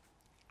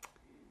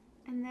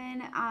 And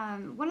then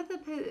one of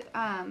the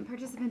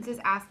participants is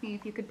asking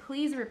if you could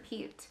please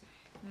repeat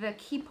the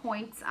key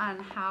points on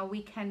how we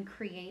can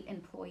create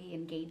employee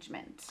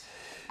engagement.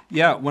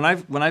 Yeah, when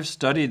I've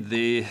studied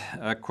the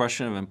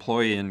question of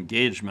employee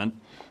engagement,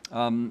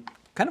 kind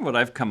of what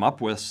I've come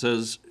up with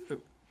says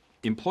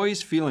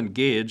employees feel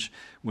engaged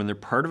when they're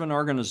part of an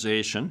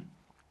organization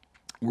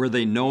where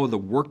they know the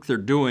work they're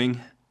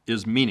doing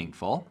is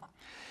meaningful,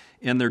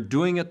 and they're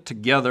doing it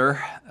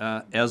together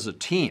as a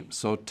team.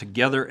 So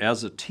together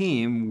as a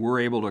team, we're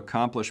able to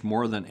accomplish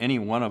more than any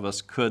one of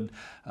us could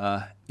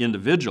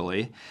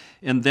individually.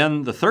 And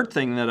then the third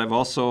thing that I've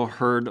also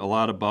heard a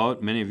lot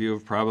about, many of you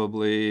have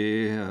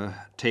probably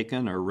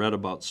taken or read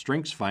about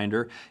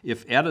StrengthsFinder.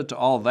 If added to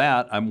all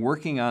that, I'm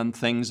working on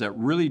things that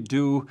really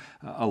do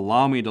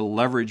allow me to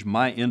leverage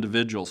my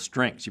individual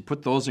strengths. You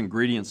put those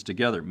ingredients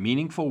together,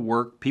 meaningful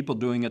work, people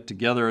doing it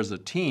together as a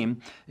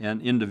team,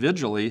 and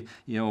individually,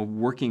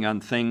 working on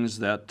things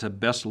that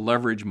best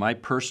leverage my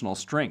personal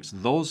strengths.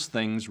 Those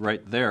things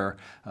right there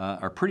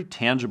are pretty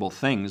tangible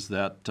things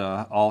that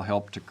all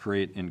help to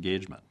create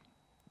engagement.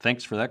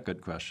 Thanks for that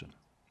good question.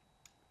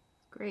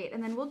 Great.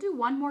 And then we'll do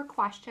one more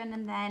question,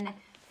 and then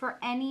for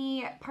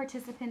any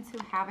participants who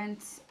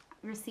haven't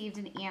received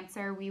an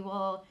answer, we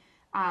will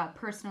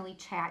personally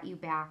chat you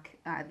back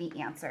the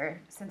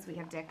answer, since we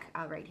have Dick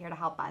right here to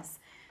help us.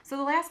 So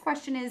the last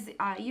question is,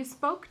 you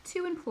spoke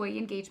to employee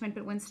engagement,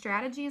 but when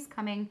strategy is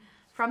coming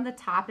from the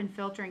top and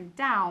filtering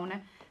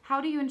down, how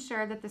do you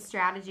ensure that the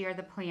strategy or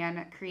the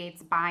plan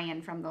creates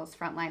buy-in from those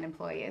frontline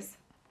employees?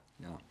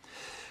 Yeah.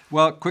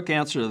 Well, quick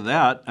answer to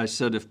that, I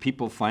said if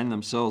people find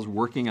themselves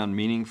working on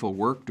meaningful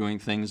work, doing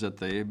things that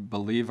they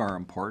believe are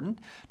important,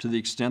 to the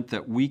extent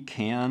that we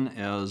can,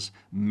 as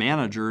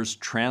managers,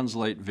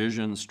 translate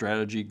vision,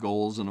 strategy,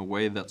 goals in a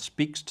way that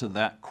speaks to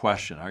that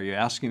question. Are you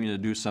asking me to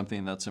do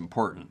something that's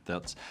important,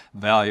 that's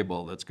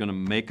valuable, that's going to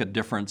make a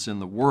difference in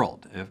the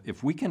world?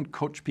 If we can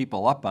coach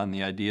people up on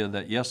the idea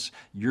that, yes,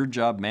 your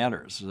job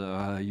matters,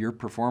 your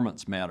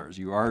performance matters,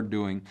 you are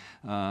doing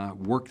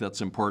work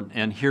that's important,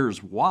 and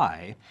here's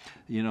why,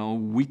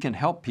 we can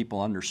help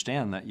people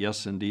understand that,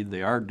 yes, indeed,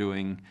 they are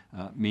doing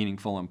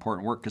meaningful,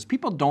 important work. Because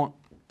people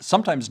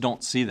sometimes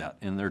don't see that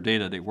in their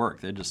day-to-day work.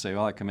 They just say,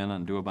 well, I come in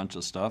and do a bunch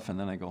of stuff, and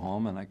then I go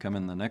home, and I come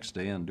in the next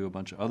day and do a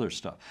bunch of other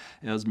stuff.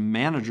 As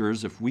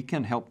managers, if we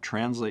can help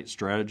translate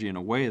strategy in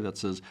a way that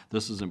says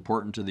this is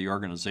important to the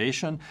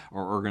organization,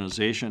 or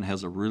organization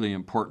has a really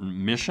important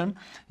mission,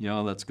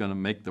 that's going to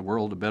make the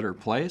world a better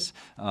place,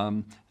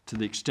 to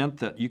the extent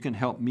that you can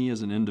help me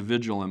as an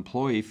individual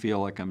employee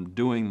feel like I'm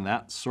doing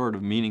that sort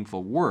of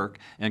meaningful work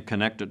and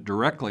connect it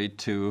directly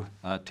to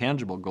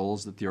tangible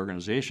goals that the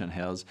organization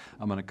has,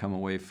 I'm going to come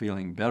away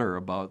feeling better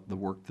about the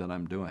work that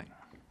I'm doing.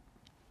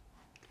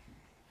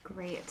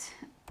 Great.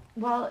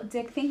 Well,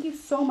 Dick, thank you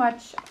so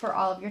much for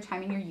all of your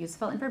time and your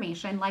useful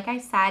information. Like I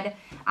said,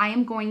 I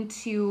am going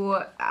to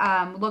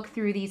look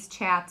through these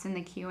chats and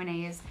the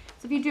Q&As.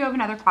 So if you do have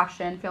another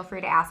question, feel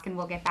free to ask, and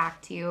we'll get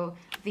back to you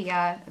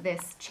via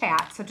this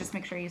chat. So just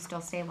make sure you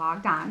still stay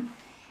logged on.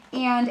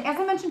 And as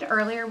I mentioned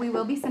earlier, we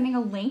will be sending a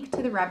link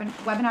to the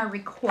webinar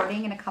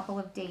recording in a couple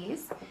of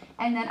days.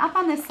 And then up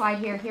on this slide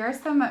here are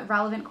some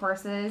relevant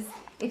courses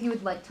if you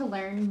would like to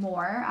learn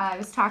more. I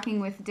was talking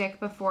with Dick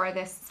before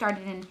this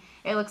started, and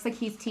it looks like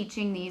he's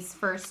teaching these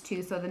first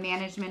two, so the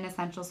Management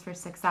Essentials for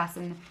Success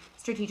and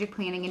Strategic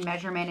Planning and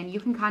Measurement. And you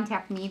can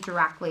contact me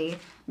directly.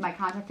 My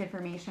contact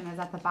information is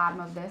at the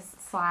bottom of this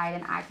slide,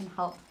 and I can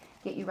help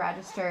get you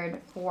registered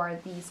for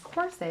these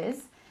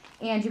courses.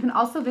 And you can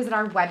also visit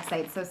our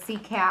website, so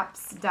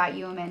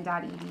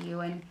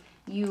ccaps.umn.edu, and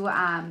you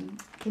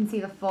can see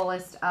the full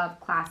list of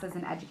classes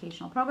and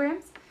educational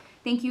programs.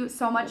 Thank you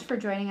so much for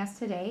joining us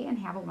today, and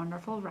have a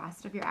wonderful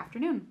rest of your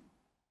afternoon.